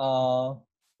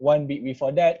 1 week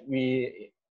before that,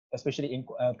 especially in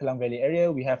Klang Valley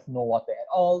area, we have no water at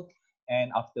all.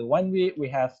 And after 1 week, we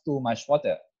have too much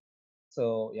water.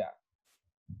 So yeah.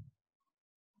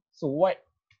 So what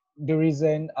the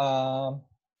reason,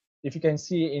 if you can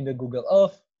see in the Google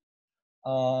Earth,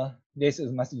 this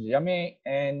is Masjid Jami,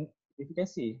 and if you can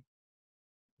see,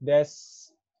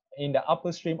 there's in the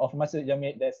upper stream of Masjid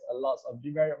Jami, there's a lot of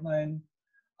development.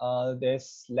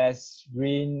 There's less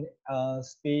green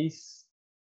space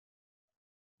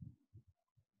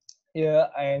here,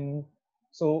 and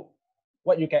so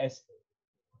what you can,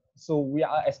 so we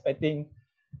are expecting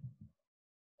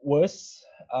worse,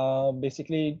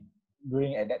 basically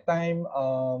during at that time,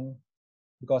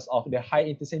 because of the high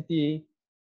intensity.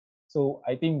 So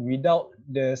I think without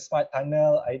the smart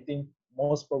tunnel, I think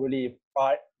most probably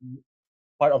part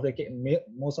of the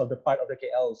most of the part of the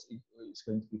KL is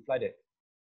going to be flooded.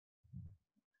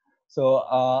 So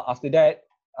after that,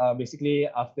 basically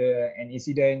after an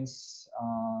incident,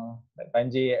 like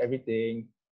banjir, everything,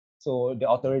 so the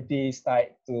authorities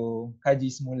start to kaji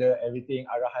semula everything,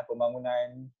 arahan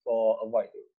pembangunan for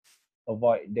avoid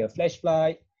the flash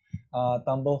flood,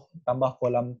 tambah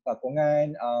kolam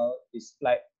takungan, is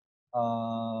flood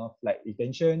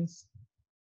retentions.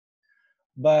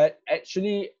 But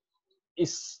actually,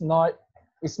 it's not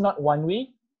one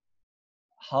way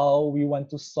how we want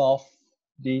to solve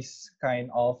this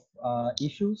kind of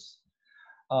issues.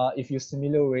 If you're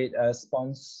familiar with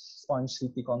sponge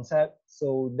city concept,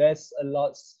 so there's a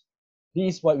lot.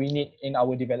 This is what we need in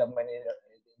our development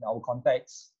in our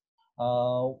context.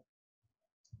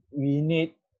 We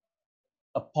need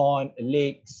a pond,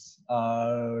 lakes,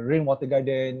 rainwater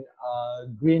garden,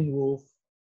 green roof,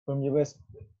 permeable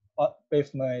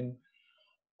pavement,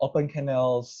 open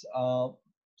canals,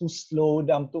 to slow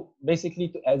down, to basically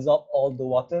to absorb all the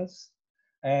waters.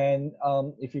 And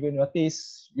if you can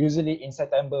notice, usually in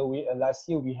September, last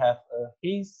year we have a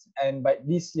haze, and but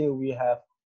this year we have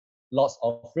lots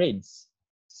of rains.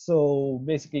 So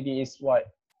basically, this is what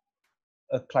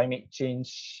a climate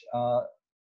change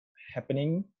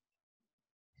happening.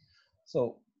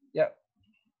 So yeah.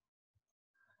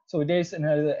 So there's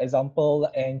another example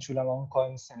in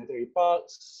Chulalongkorn Sanitary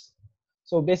Parks.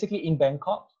 So basically in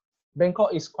Bangkok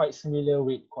is quite similar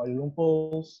with Kuala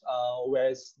Lumpur,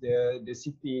 whereas the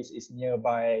cities is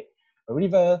nearby a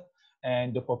river,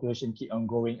 and the population keep on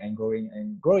growing and growing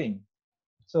and growing.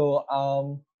 So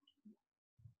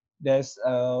there's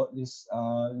this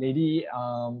lady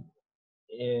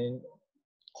in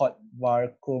called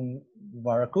Varakum.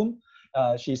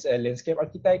 She's a landscape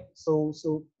architect. So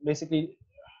basically,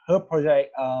 her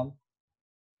project,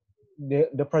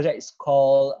 the project is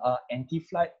called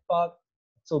Anti-Flood Park.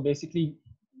 So basically,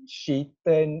 she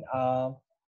turned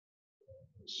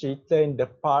the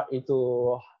park into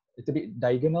a little bit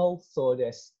diagonal. So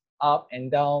there's up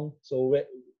and down. So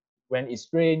when it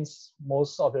rains,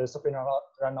 most of the surface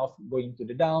runoff going to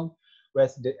the down.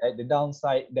 Whereas at the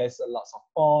downside, there's a lots of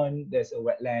pond, there's a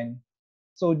wetland.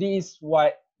 So this is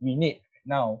what we need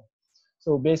now.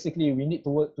 So basically, we need to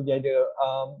work together.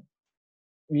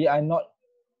 We are not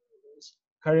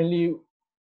currently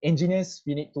engineers.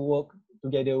 We need to work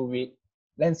together with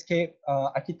landscape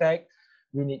architect.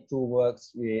 We need to work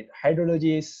with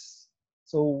hydrologists.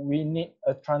 So we need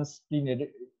a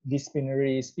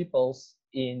transdisciplinary peoples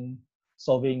in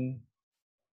solving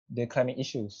the climate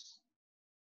issues.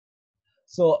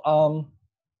 So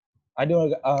I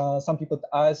don't some people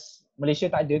ask, Malaysia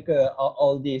tak ada ke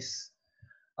all these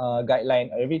guideline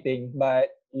or everything, but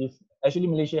if actually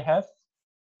Malaysia have.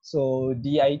 So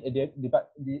the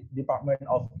Department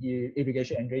of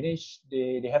Irrigation and Drainage,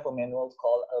 they have a manual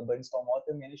called Urban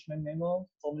Stormwater Management Manual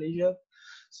for Malaysia.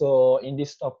 So in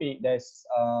this topic, there's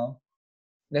a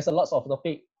lots of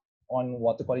topic on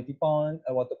water quality pond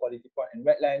and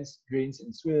wetlands, drains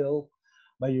and swale,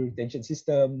 bioretention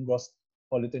system, gross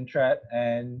pollutant trap,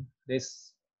 and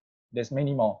there's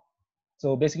many more.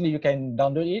 So basically, you can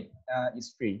download it.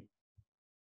 It's free.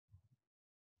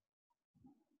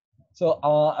 So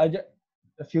a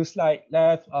few slides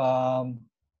left. I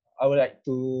would like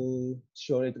to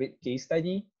show a little bit case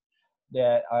study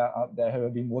that I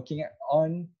have been working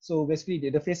on. So basically,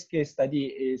 the first case study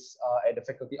is at the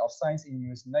Faculty of Science in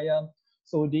Universiti Malaya.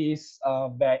 So this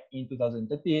back in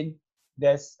 2013.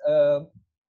 There's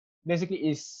basically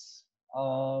is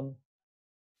an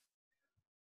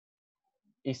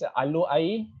alo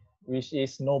air, which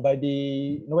is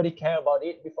nobody care about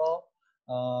it before.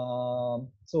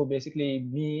 So basically,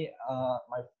 me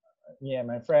and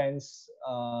my friends,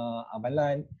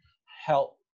 Abanlan,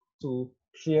 help to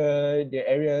clear the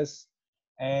areas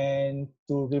and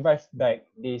to revive back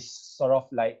this sort of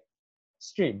like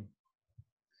stream.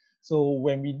 So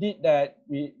when we did that,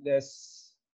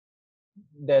 there's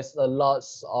a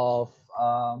lots of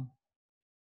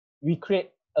we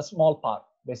create a small park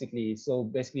basically. So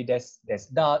basically, there's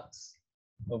ducks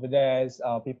over there.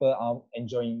 People are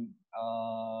enjoying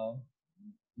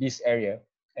this area,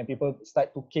 and people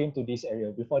start to came to this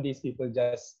area. Before this, people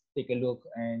just take a look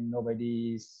and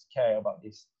nobody's care about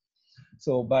this.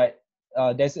 So but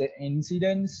there's an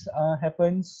incident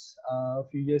happens a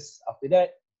few years after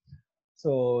that.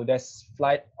 So there's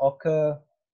flood occur.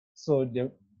 So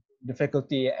the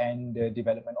faculty and the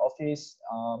development office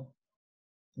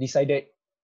decided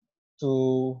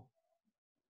to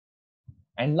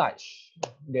enlarge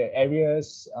the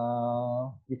areas.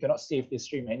 We cannot save the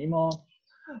stream anymore.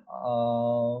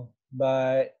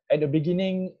 But at the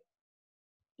beginning,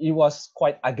 it was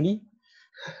quite ugly.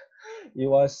 It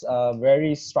was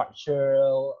very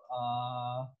structural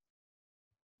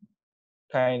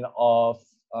kind of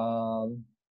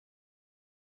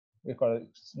we call it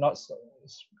not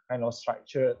kind of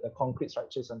structure, a concrete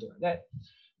structure, something like that.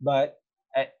 But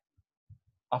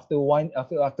after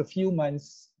a few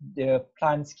months, the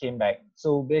plants came back.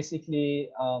 So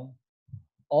basically,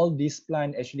 all this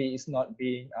plant actually is not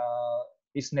being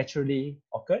is naturally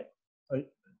occurred.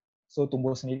 So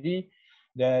tumbuh sendiri.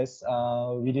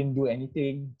 We didn't do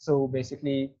anything. So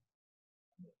basically,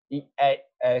 it act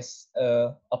as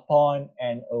a pond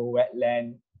and a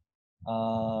wetland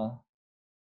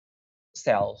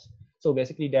cells. So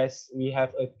basically, we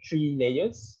have 3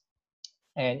 layers,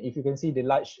 and if you can see, the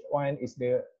large one is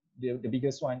the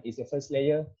biggest one is the first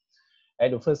layer.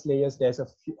 At the first layers, there's a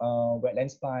few,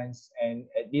 wetlands plants, and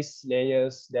at these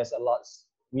layers, there's a lot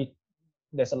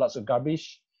of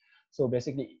garbage. So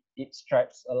basically, it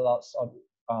traps a lot of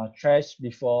trash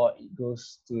before it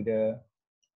goes to the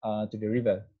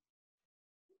river.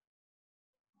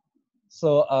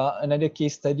 So another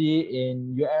case study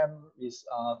in is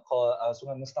called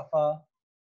Sungai Mustafa.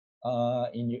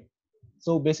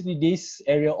 So basically, this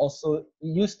area also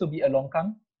used to be a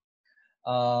longkang,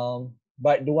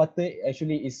 but the water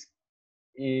actually is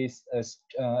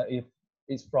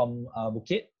from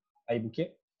bukit, air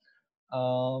bukit.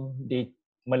 They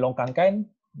melongkangkan,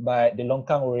 but the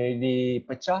longkang already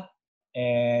pecah,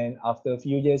 and after a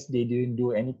few years they didn't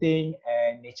do anything,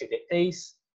 and nature that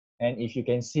taste. And if you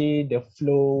can see the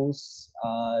flows,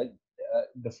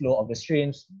 the flow of the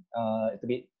streams, it's a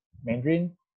bit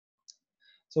Mandarin.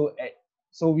 So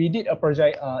we did a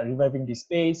project reviving this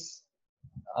space.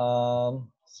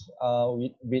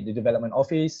 with the development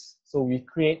office. So we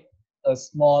create a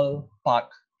small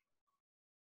park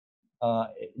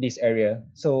this area.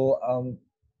 So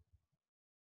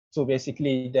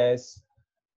basically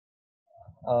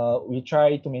we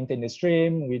try to maintain the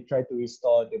stream, we try to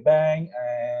restore the bank,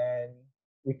 and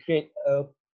we create a,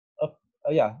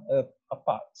 a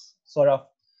park sort of,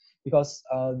 because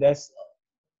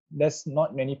there's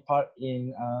not many park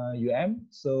in UM,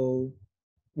 so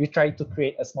we try to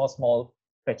create a small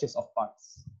patches of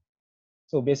parks.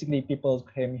 So basically people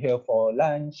came here for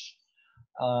lunch,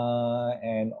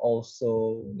 and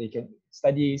also they can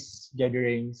studies,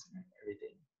 gatherings, and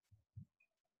everything.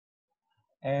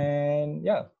 And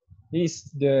yeah,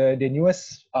 this the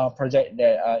newest project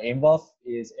that involved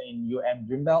is in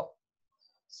Dreambelt.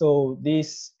 So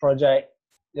this project,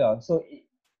 yeah, so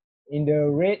in the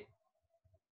red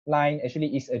line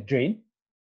actually is a drain.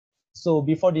 So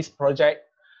before this project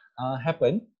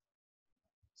happened,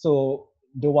 so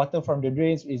the water from the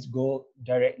drains is go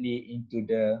directly into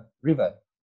the river.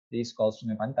 This is called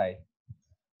Sungai Pantai.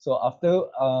 So after,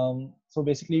 so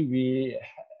basically we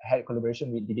had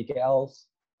collaboration with DBKLs.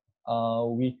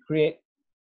 We create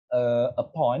a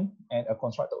pond and a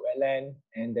constructed wetland,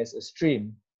 and there's a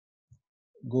stream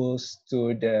goes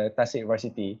to the Tasik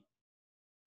Varsity.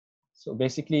 So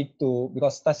basically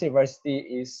because Tasik Varsity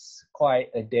is quite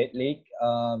a dead lake,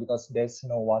 because there's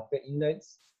no water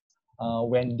inlets.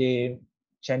 When they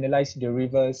channelized the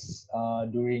rivers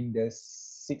during the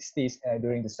 60s,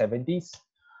 during the 70s,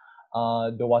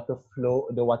 the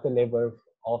water level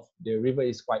of the river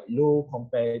is quite low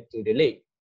compared to the lake.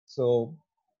 So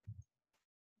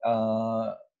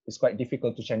it's quite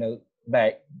difficult to channel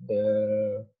back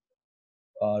the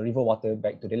river water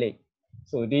back to the lake.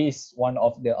 So this is one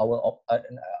of our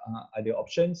other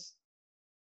options.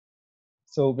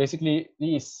 So basically,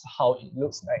 this is how it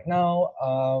looks like now.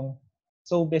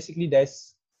 So basically,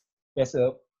 there's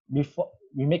a before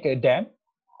we make a dam.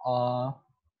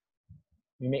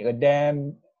 We make a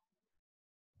dam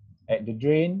at the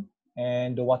drain,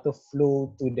 and the water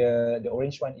flow to the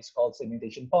orange one is called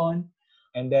sedimentation pond,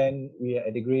 and then we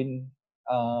at the green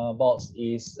box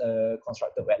is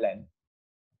constructed wetland.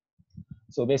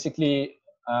 So basically,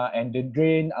 and the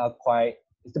drain are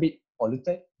it's a bit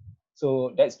polluted.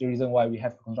 So that's the reason why we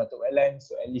have constructed wetlands,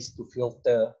 so at least to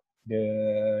filter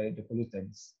the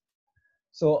pollutants.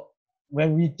 So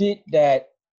when we did that,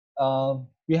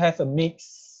 we have a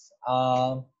mix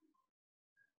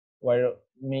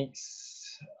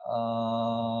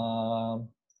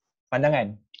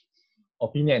pandangan,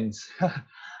 opinions,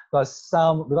 because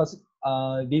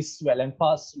this wetland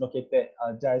parks located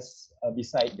just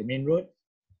beside the main road.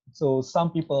 So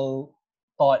some people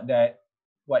thought that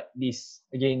this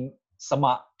again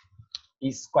semak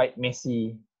is quite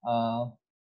messy,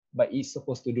 but it's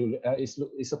supposed to do it's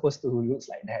supposed to looks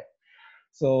like that.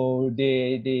 So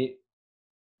they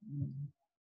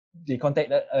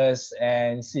contacted us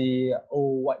and see,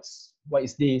 oh, what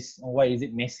is this? Why is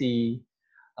it messy?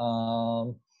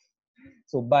 So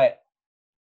but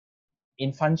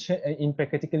in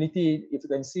practicality, if you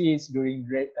can see, it's during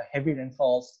heavy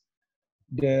rainfalls,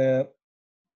 the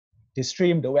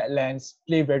stream, the wetlands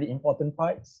play very important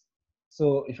parts.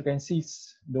 So if you can see,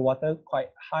 the water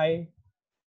quite high.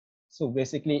 So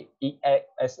basically, it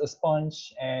acts as a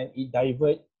sponge and it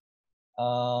divert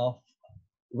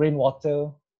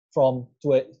rainwater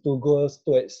goes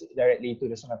towards directly to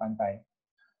the Sungai Pantai.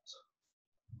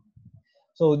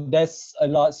 So that's a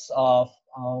lot of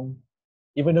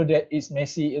even though that is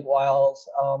messy, while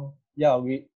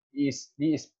this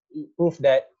is proof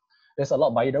that there's a lot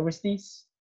of biodiversities.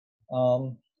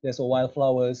 There's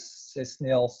wildflowers, there's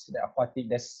snails, the aquatic,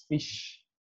 there's fish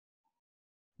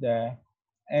there,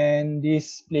 and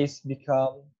this place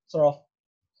become sort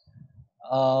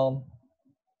of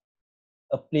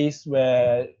a place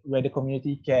where the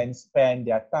community can spend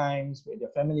their times with their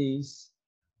families,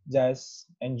 just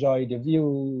enjoy the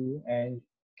view and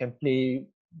can play,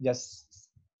 just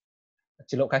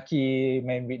celok kaki,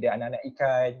 main with the anak-anak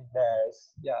ikan.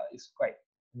 It's quite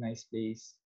a nice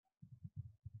place.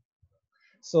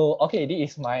 So okay,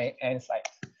 this is my end slide.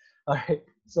 All right.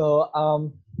 So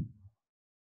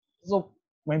so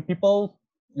when people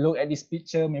look at this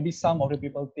picture, maybe some of the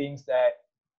people think that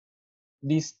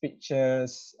these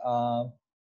pictures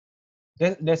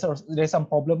there's some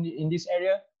problem in this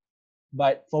area,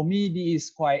 but for me this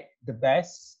is quite the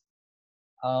best.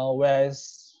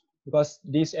 Whereas because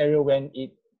this area when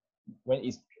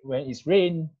it's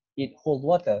rain, it hold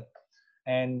water,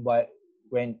 and but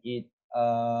when it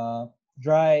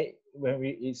dry, when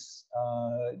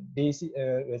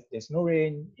there's no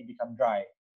rain, it become dry.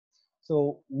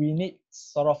 So we need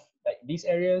sort of like these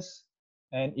areas.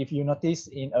 And if you notice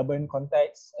in urban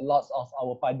context, a lot of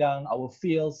our padang, our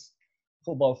fields,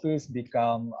 football fields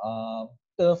become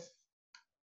turf.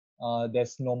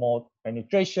 There's no more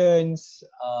penetrations.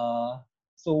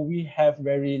 So we have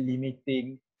very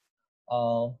limiting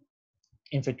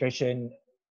infiltration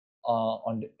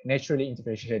on the naturally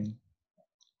infiltration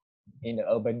in the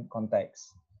urban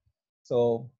context.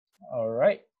 So, all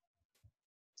right.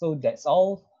 So that's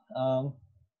all.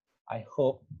 I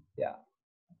hope, yeah,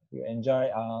 you enjoy.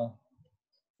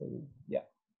 So, yeah,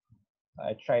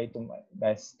 I try to my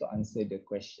best to answer the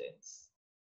questions.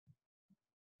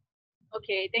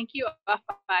 Okay, thank you,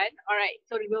 Affan. All right,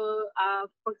 so we will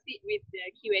proceed with the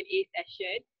Q&A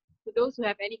session. For those who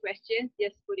have any questions,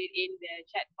 just put it in the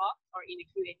chat box or in the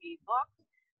Q&A box.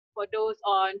 For those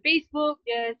on Facebook,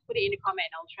 just put it in the comment.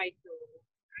 I'll try to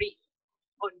read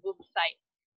on both sides.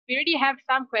 We already have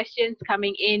some questions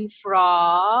coming in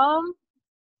from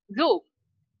Zoom.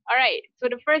 All right, so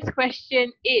the first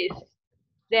question is,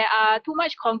 there are too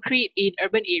much concrete in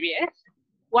urban areas.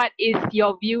 What is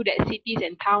your view that cities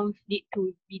and towns need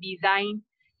to be designed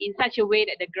in such a way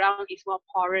that the ground is more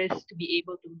porous to be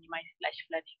able to minimize flash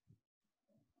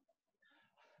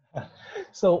flooding?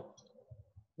 So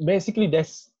basically,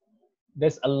 there's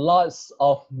a lot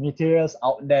of materials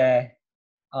out there,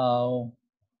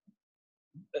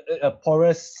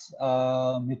 porous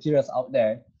materials out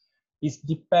there. It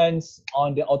depends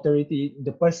on the authority,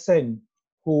 the person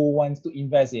who wants to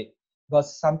invest it.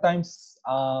 Because sometimes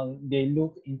they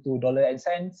look into dollar and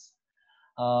cents.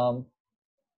 But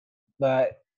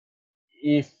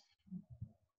if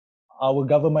our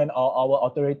government or our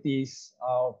authorities,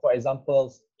 for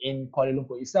example, in Kuala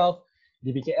Lumpur itself,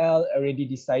 DBKL already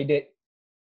decided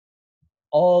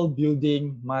all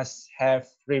building must have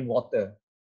rainwater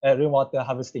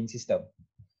harvesting system.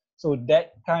 So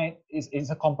that kind is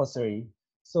a compulsory.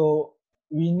 So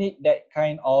we need that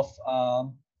kind of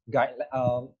guide,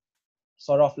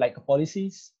 sort of like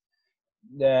policies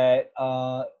that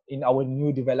in our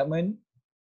new development.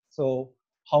 So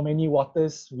how many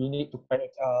waters we need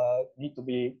to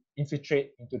be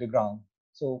infiltrate into the ground.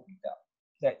 So yeah,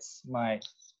 that's my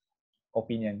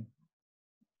opinion.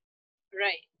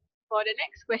 Right. For the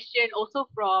next question, also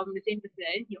from the same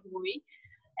person, Yokmui,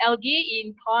 algae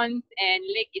in ponds and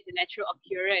lake is a natural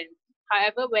occurrence.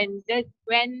 However, when does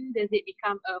it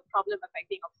become a problem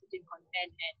affecting oxygen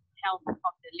content and health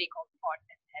of the lake or pond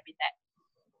and habitat?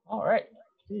 All right,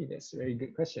 that's a very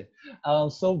good question.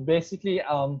 So basically,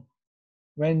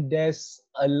 when there's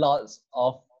a lot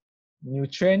of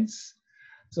nutrients,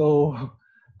 so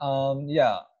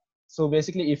yeah, so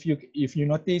basically, if you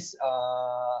notice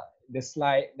the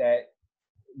slide that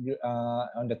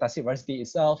on the Tasik Varsity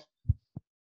itself,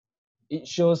 it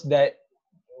shows that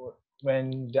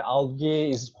when the algae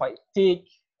is quite thick,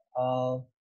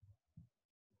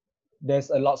 there's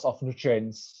a lot of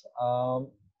nutrients.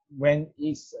 When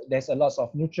there's a lot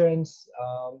of nutrients,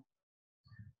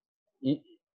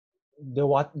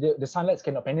 the sunlight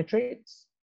cannot penetrate,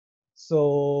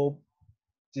 so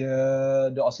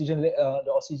the oxygen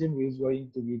is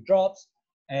going to be dropped,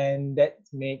 and that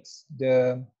makes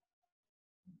the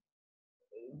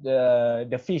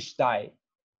fish die.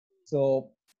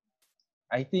 So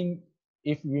I think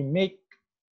if we make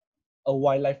a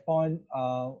wildlife pond,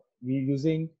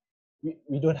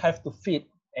 we don't have to feed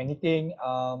anything.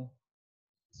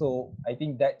 So I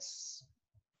think that's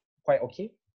quite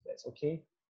okay. That's okay.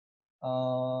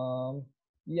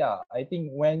 Yeah, I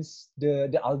think once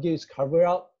the algae is covered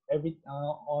up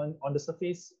on the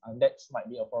surface, that might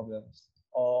be a problem.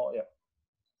 Or yeah.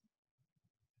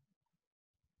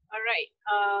 All right.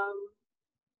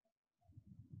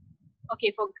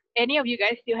 Okay, for any of you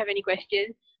guys still have any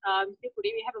questions, still put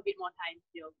it, we have a bit more time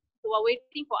still. So while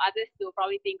waiting for others to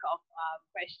probably think of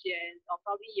questions or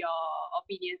probably your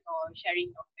opinions or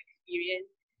sharing of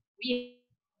experience, we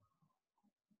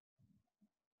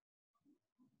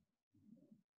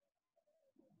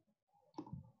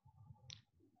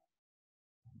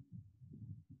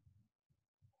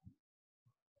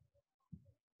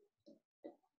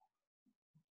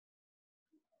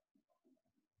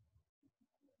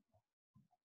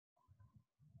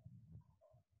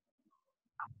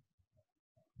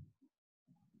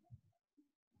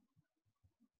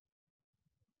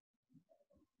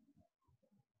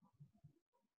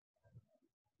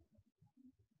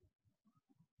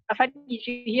Affan, did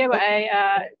you hear what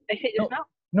I said just now?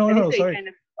 No, sorry. Kind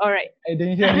of, all right. I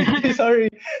didn't hear anything. sorry.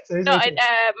 No,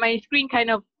 my screen kind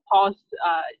of paused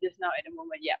just now at the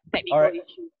moment. Yeah, technical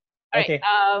issue. All right. Okay.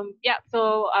 Yeah.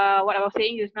 So what I was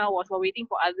saying just now was we're waiting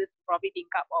for others to probably think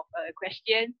up of a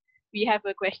question. we have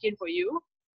a question for you.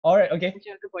 All right, okay.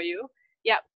 For you.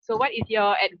 Yeah. So what is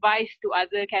your advice to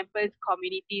other campus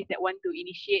communities that want to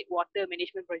initiate water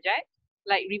management projects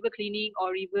like river cleaning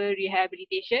or river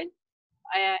rehabilitation?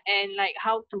 And like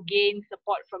how to gain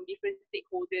support from different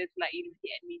stakeholders like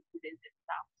university admin, students and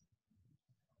staff.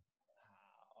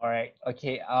 All right,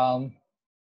 okay.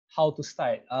 How to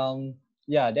start?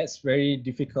 Yeah, that's very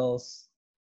difficult.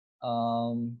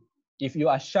 If you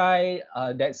are shy,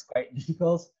 that's quite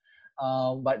difficult.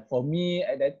 But for me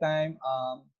at that time,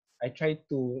 I tried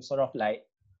to sort of like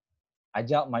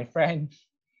ajak my friend,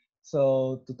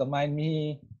 so to teman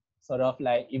me, sort of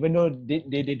like even though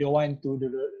they don't want to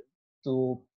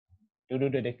to do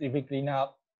the river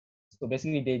cleanup, so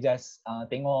basically they just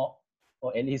tengok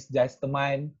or at least just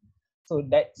teman. So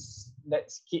that's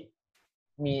keep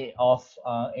me off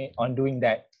on doing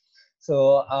that.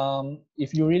 So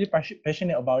if you're really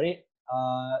passionate about it,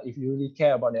 if you really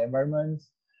care about the environment,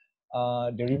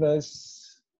 the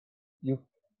rivers, you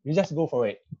just go for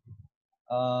it.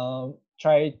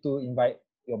 Try to invite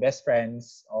your best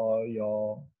friends or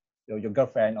your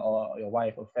girlfriend or your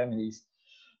wife or families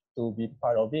to be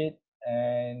part of it,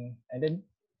 and then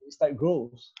start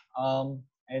grows.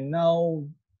 And now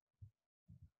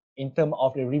in terms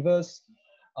of the rivers,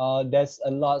 there's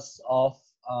a lot of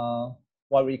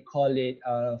what we call it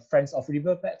friends of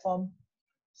river platform.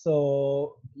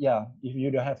 So yeah, if you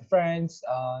don't have friends,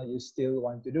 you still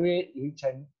want to do it, you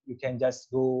can just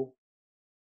go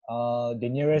the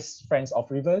nearest friends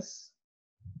of rivers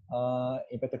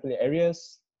in particular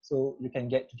areas, so you can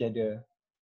get together.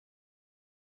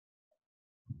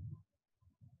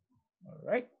 All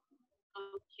right.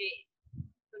 Okay.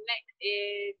 So next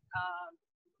is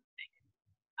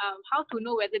how to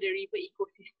know whether the river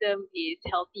ecosystem is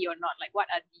healthy or not. Like what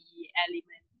are the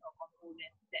elements or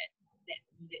components that's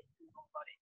needed to know about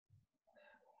it?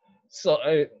 So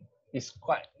it's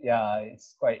quite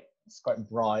it's quite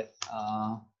broad.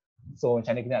 So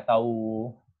macam mana kita nak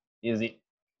tahu is it?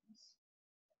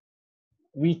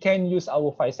 We can use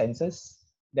our five senses.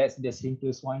 That's the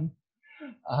simplest one.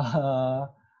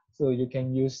 So you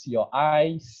can use your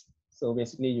eyes. So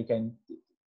basically, you can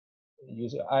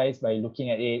use your eyes by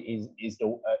looking at it. Is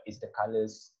the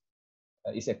colors?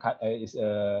 Is a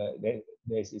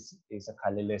there's a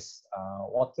colorless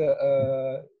water.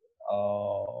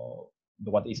 The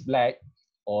water is black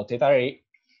or tetraic.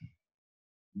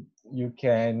 You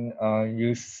can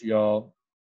use your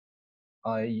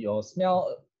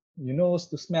smell, your nose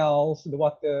to smell the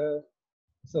water.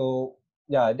 So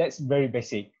yeah, that's very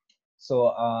basic.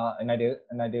 So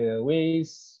another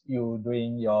ways you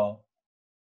doing your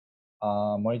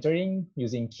monitoring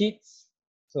using kits.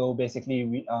 So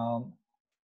basically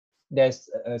there's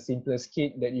a simplest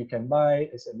kit that you can buy.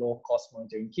 It's a low cost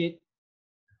monitoring kit.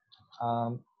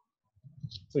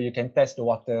 So you can test the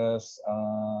waters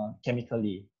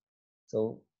chemically.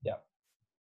 So yeah.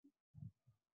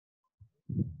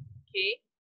 Okay.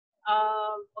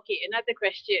 Okay, another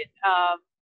question.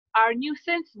 Are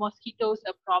nuisance mosquitoes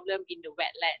a problem in the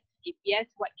wetlands? If yes,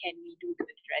 what can we do to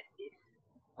address this?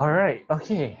 All right.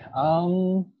 Okay.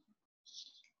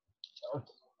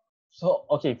 So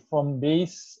okay, from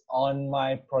based on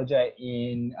my project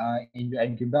in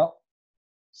UNDP,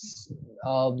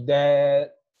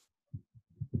 that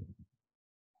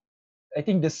I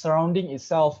think the surrounding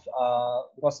itself,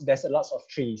 because there's a lot of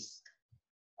trees.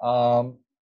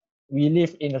 We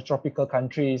live in a tropical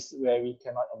countries where we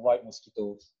cannot avoid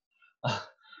mosquitoes.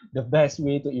 The best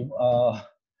way to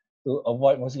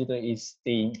avoid mosquito is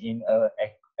staying in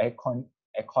aircon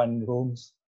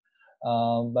rooms.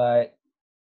 But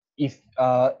if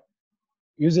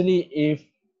usually if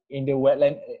in the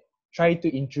wetland, try to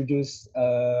introduce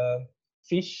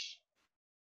fish,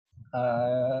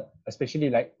 especially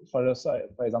like for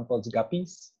example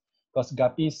guppies, because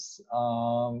guppies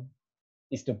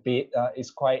is the bait is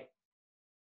quite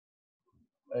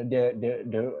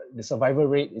the survival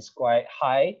rate is quite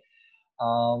high,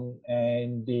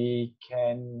 and they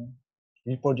can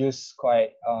reproduce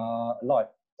quite a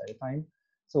lot at a time.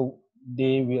 So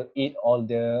they will eat all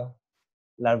the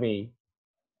larvae.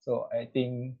 So I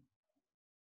think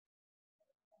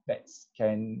that's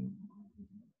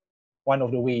one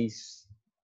of the ways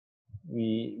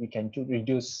we can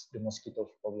reduce the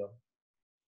mosquito problem.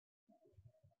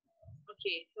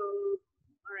 Okay, so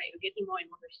all right, we're getting more and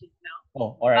more questions now.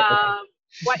 Oh, all right. Okay.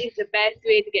 What is the best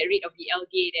way to get rid of the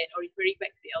algae then, or referring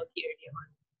back to the algae earlier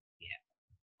on? Yeah.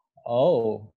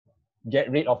 Oh, get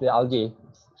rid of the algae.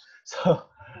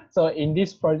 So in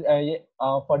this project,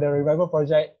 for the revival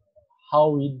project, how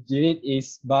we did it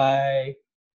is by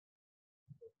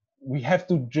we have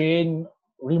to drain,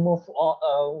 remove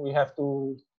all. We have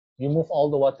to remove all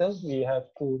the water. We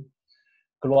have to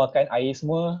keluarkan air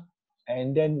semua,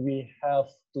 and then we have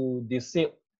to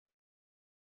desilk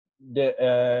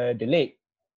the lake.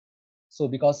 So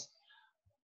because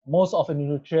most of the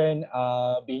nutrient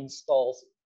are being stored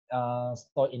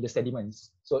in the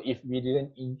sediments. So if we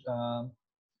didn't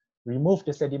remove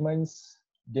the sediments,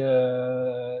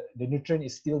 the nutrient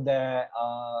is still there.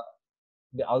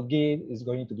 The algae is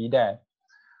going to be there.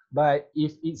 But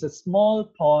if it's a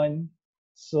small pond,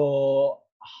 so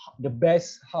the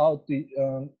best how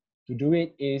to do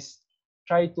it is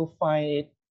try to find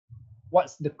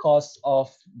what's the cause of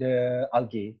the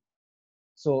algae.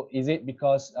 So is it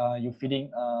because you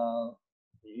feed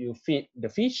the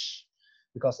fish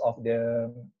because of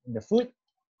the food,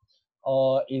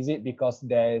 or is it because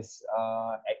there's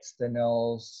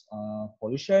external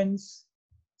pollutions?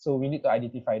 So we need to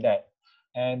identify that,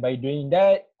 and by doing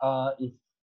that, if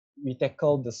we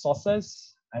tackle the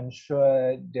sources, I'm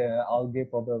sure the algae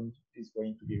problem is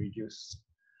going to be reduced.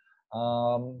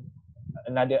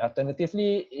 Another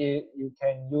alternatively, you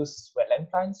can use wetland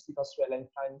plants, because wetland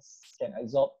plants can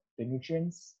absorb the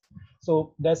nutrients.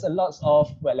 So there's a lot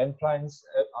of wetland plants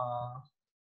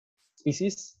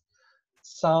species.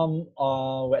 Some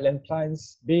wetland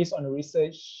plants, based on the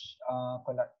research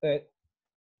conducted,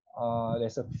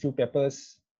 there's a few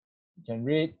papers you can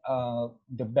read.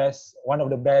 One of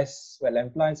the best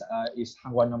wetland plants is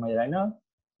Hangwana Mayalana.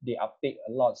 They uptake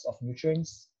a lot of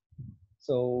nutrients.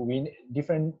 So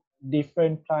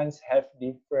different plants have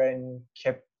different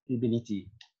capability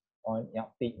on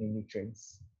uptake the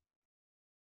nutrients.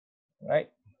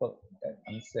 Right? So that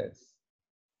answers.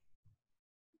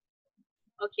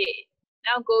 Okay,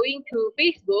 now going to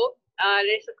Facebook,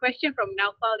 there's a question from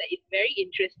Naufal that is very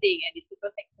interesting, and it's the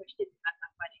perfect question to ask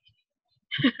Affan actually.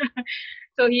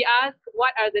 So he asked,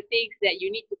 what are the things that you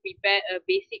need to prepare a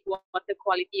basic water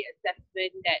quality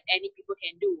assessment that any people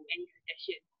can do? Any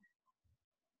suggestions?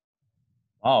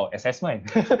 Wow, assessment.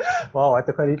 Wow,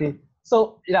 water quality.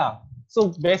 So yeah,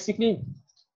 so basically,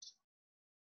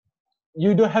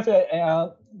 you don't have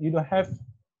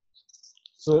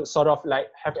so sort of like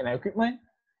have an equipment.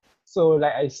 So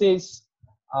like I said,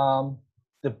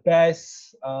 the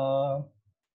best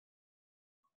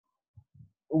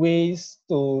ways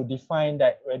to define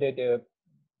that whether the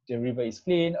river is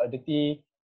clean or dirty,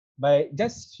 by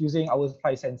just using our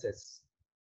 5 senses.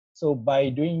 So by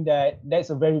doing that, that's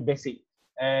a very basic,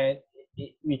 and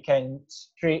we can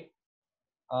straight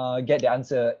get the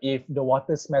answer. If the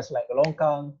water smells like a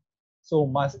longkang, so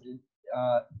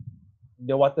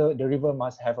the river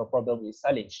must have a problem with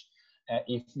silage.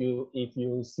 If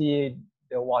you see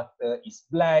the water is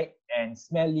black and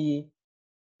smelly,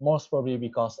 most probably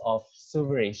because of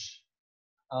sewerage.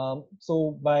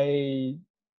 So by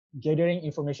gathering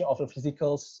information of the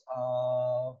physicals,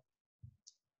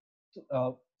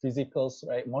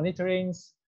 right,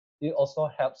 monitorings, it also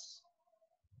helps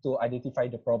to identify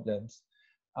the problems.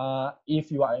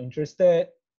 If you are interested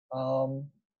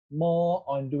more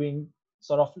on doing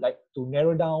sort of like to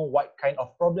narrow down what kind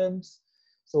of problems,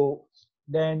 so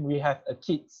then we have a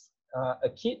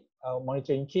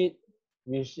monitoring kit,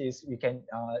 which is we can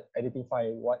identify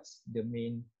what's the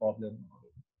main problem.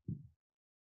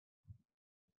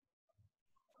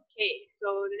 Okay,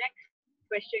 so the next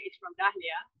question is from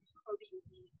Dahlia. Probably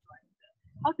easy to answer.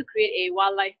 How to create a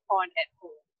wildlife pond at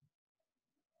home?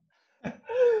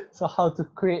 So how to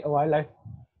create a wildlife?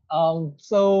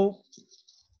 So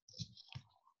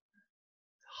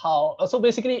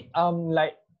basically,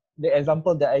 like the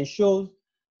example that I showed,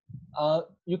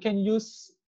 you can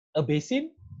use a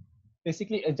basin,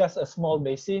 basically just a small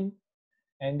basin,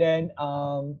 and then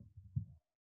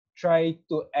try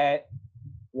to add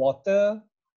water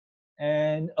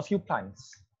and a few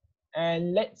plants,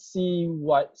 and let's see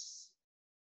what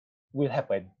will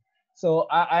happen. So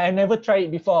I never tried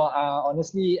it before,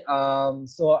 honestly.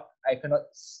 So I cannot,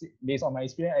 based on my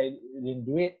experience, I didn't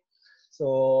do it.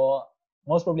 So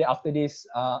most probably after this,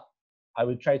 I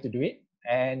will try to do it,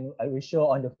 and I will show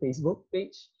on the Facebook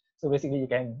page. So basically, you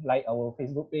can like our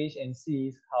Facebook page and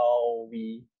see how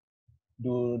we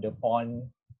do the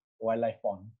wildlife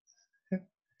pond.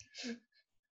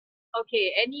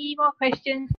 Okay, any more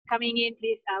questions coming in,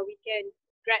 please? We can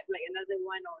grab like another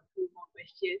 1 or 2 more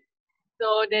questions.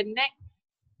 So the next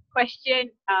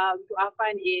question to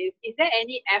Affan is there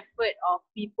any effort of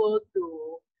people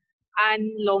to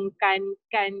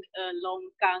unlongkankan a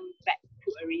longkang back to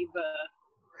a river?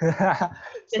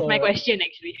 That's my question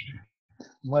actually.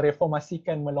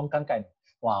 Mereformasikan melongkangkan.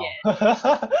 Wow. Yes.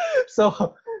 So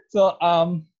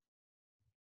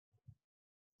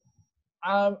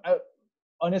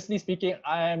honestly speaking,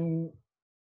 I'm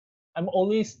I'm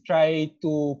always try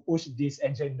to push this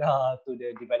agenda to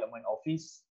the development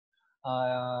office,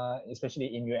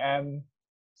 especially in UM.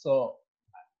 So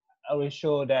I will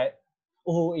show that,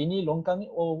 oh ini longkang ni,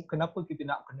 oh kenapa kita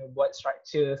nak kena buat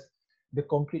structures, the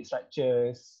concrete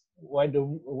structures, why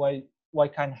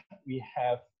can't we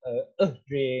have a earth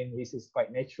drain which is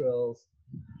quite natural.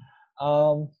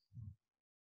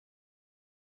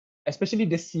 Especially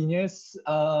the seniors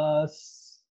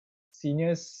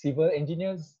civil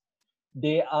engineers,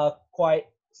 they are quite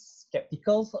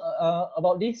skeptical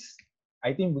about this.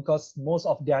 I think because most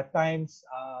of their times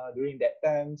during that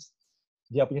times,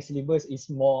 their punya syllabus is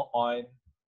more on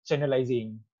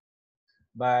channelizing.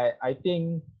 But I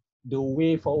think the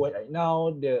way forward right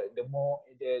now, the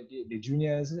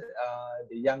juniors,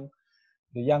 the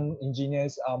young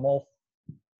engineers are more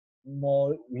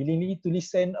willingly to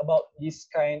listen about this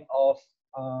kind of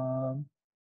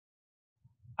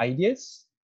ideas.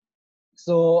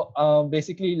 So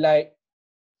basically, like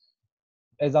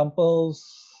examples,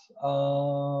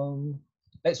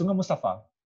 like Sungai Mustafa.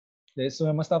 The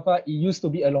Sungai Mustafa, it used to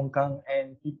be a longkang,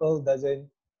 and people doesn't,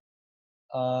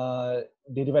 the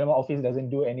development office doesn't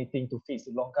do anything to fix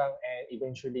the longkang, and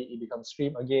eventually it becomes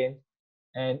stream again.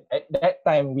 And at that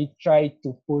time, we try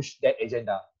to push that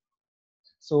agenda.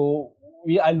 So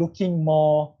we are looking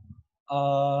more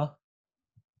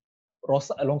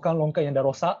rosak, longkang-longkang yang dah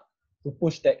rosak, to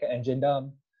push that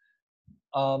agenda.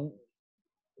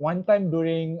 One time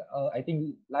during, I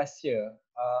think last year,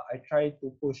 I tried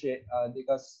to push it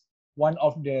because one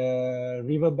of the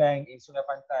riverbank in Sungai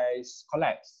Pantai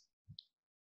collapsed.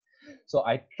 So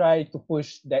I tried to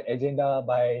push that agenda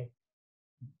by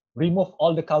remove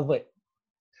all the culvert,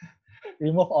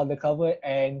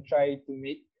 and try to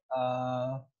make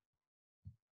a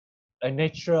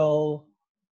natural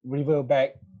river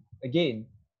back again.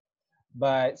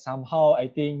 But somehow I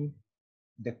think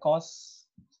the cost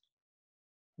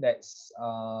that's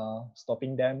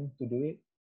stopping them to do it.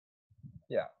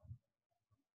 Yeah.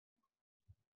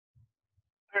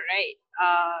 All right.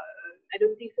 I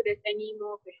don't think so there's any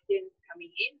more questions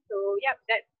coming in. So yeah,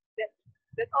 that's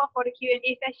all for the Q&A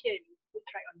session. We'll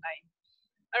try online.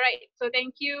 All right. So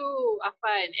thank you,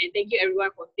 Affan, and thank you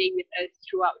everyone for staying with us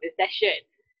throughout the session.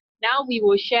 Now we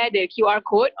will share the QR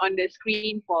code on the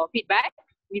screen for feedback.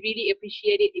 We really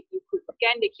appreciate it if you could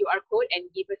scan the QR code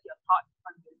and give us your thoughts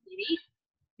on the series.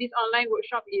 This online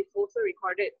workshop is also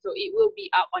recorded, so it will be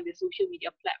up on the social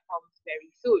media platforms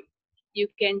very soon. You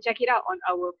can check it out on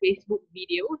our Facebook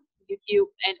videos,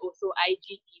 YouTube, and also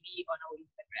IGTV on our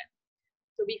Instagram.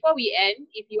 So before we end,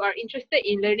 if you are interested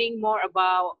in learning more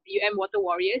about UM Water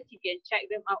Warriors, you can check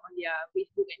them out on their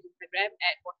Facebook and Instagram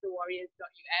at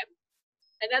waterwarriors.um.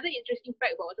 Another interesting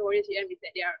fact about Water Warriors UM is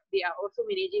that they are also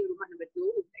managing Rumah No.2,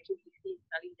 which is actually 16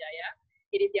 Saling Jaya.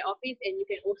 It is their office, and you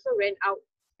can also rent out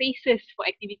spaces for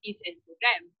activities and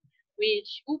programs,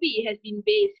 which UBI has been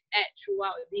based at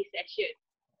throughout this session.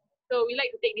 So we'd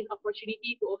like to take this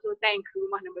opportunity to also thank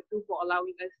Rumah No.2 for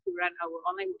allowing us to run our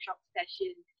online workshop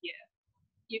sessions here.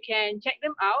 You can check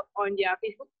them out on their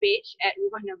Facebook page at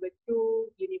Rumah No.2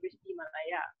 Universiti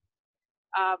Malaya.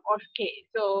 Okay,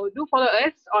 so do follow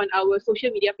us on our social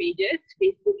media pages,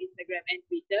 Facebook, Instagram, and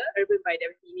Twitter, Urban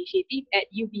Biodiversity Initiative at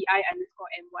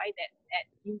UBI_MY, that's at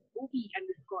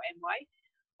UBI_MY.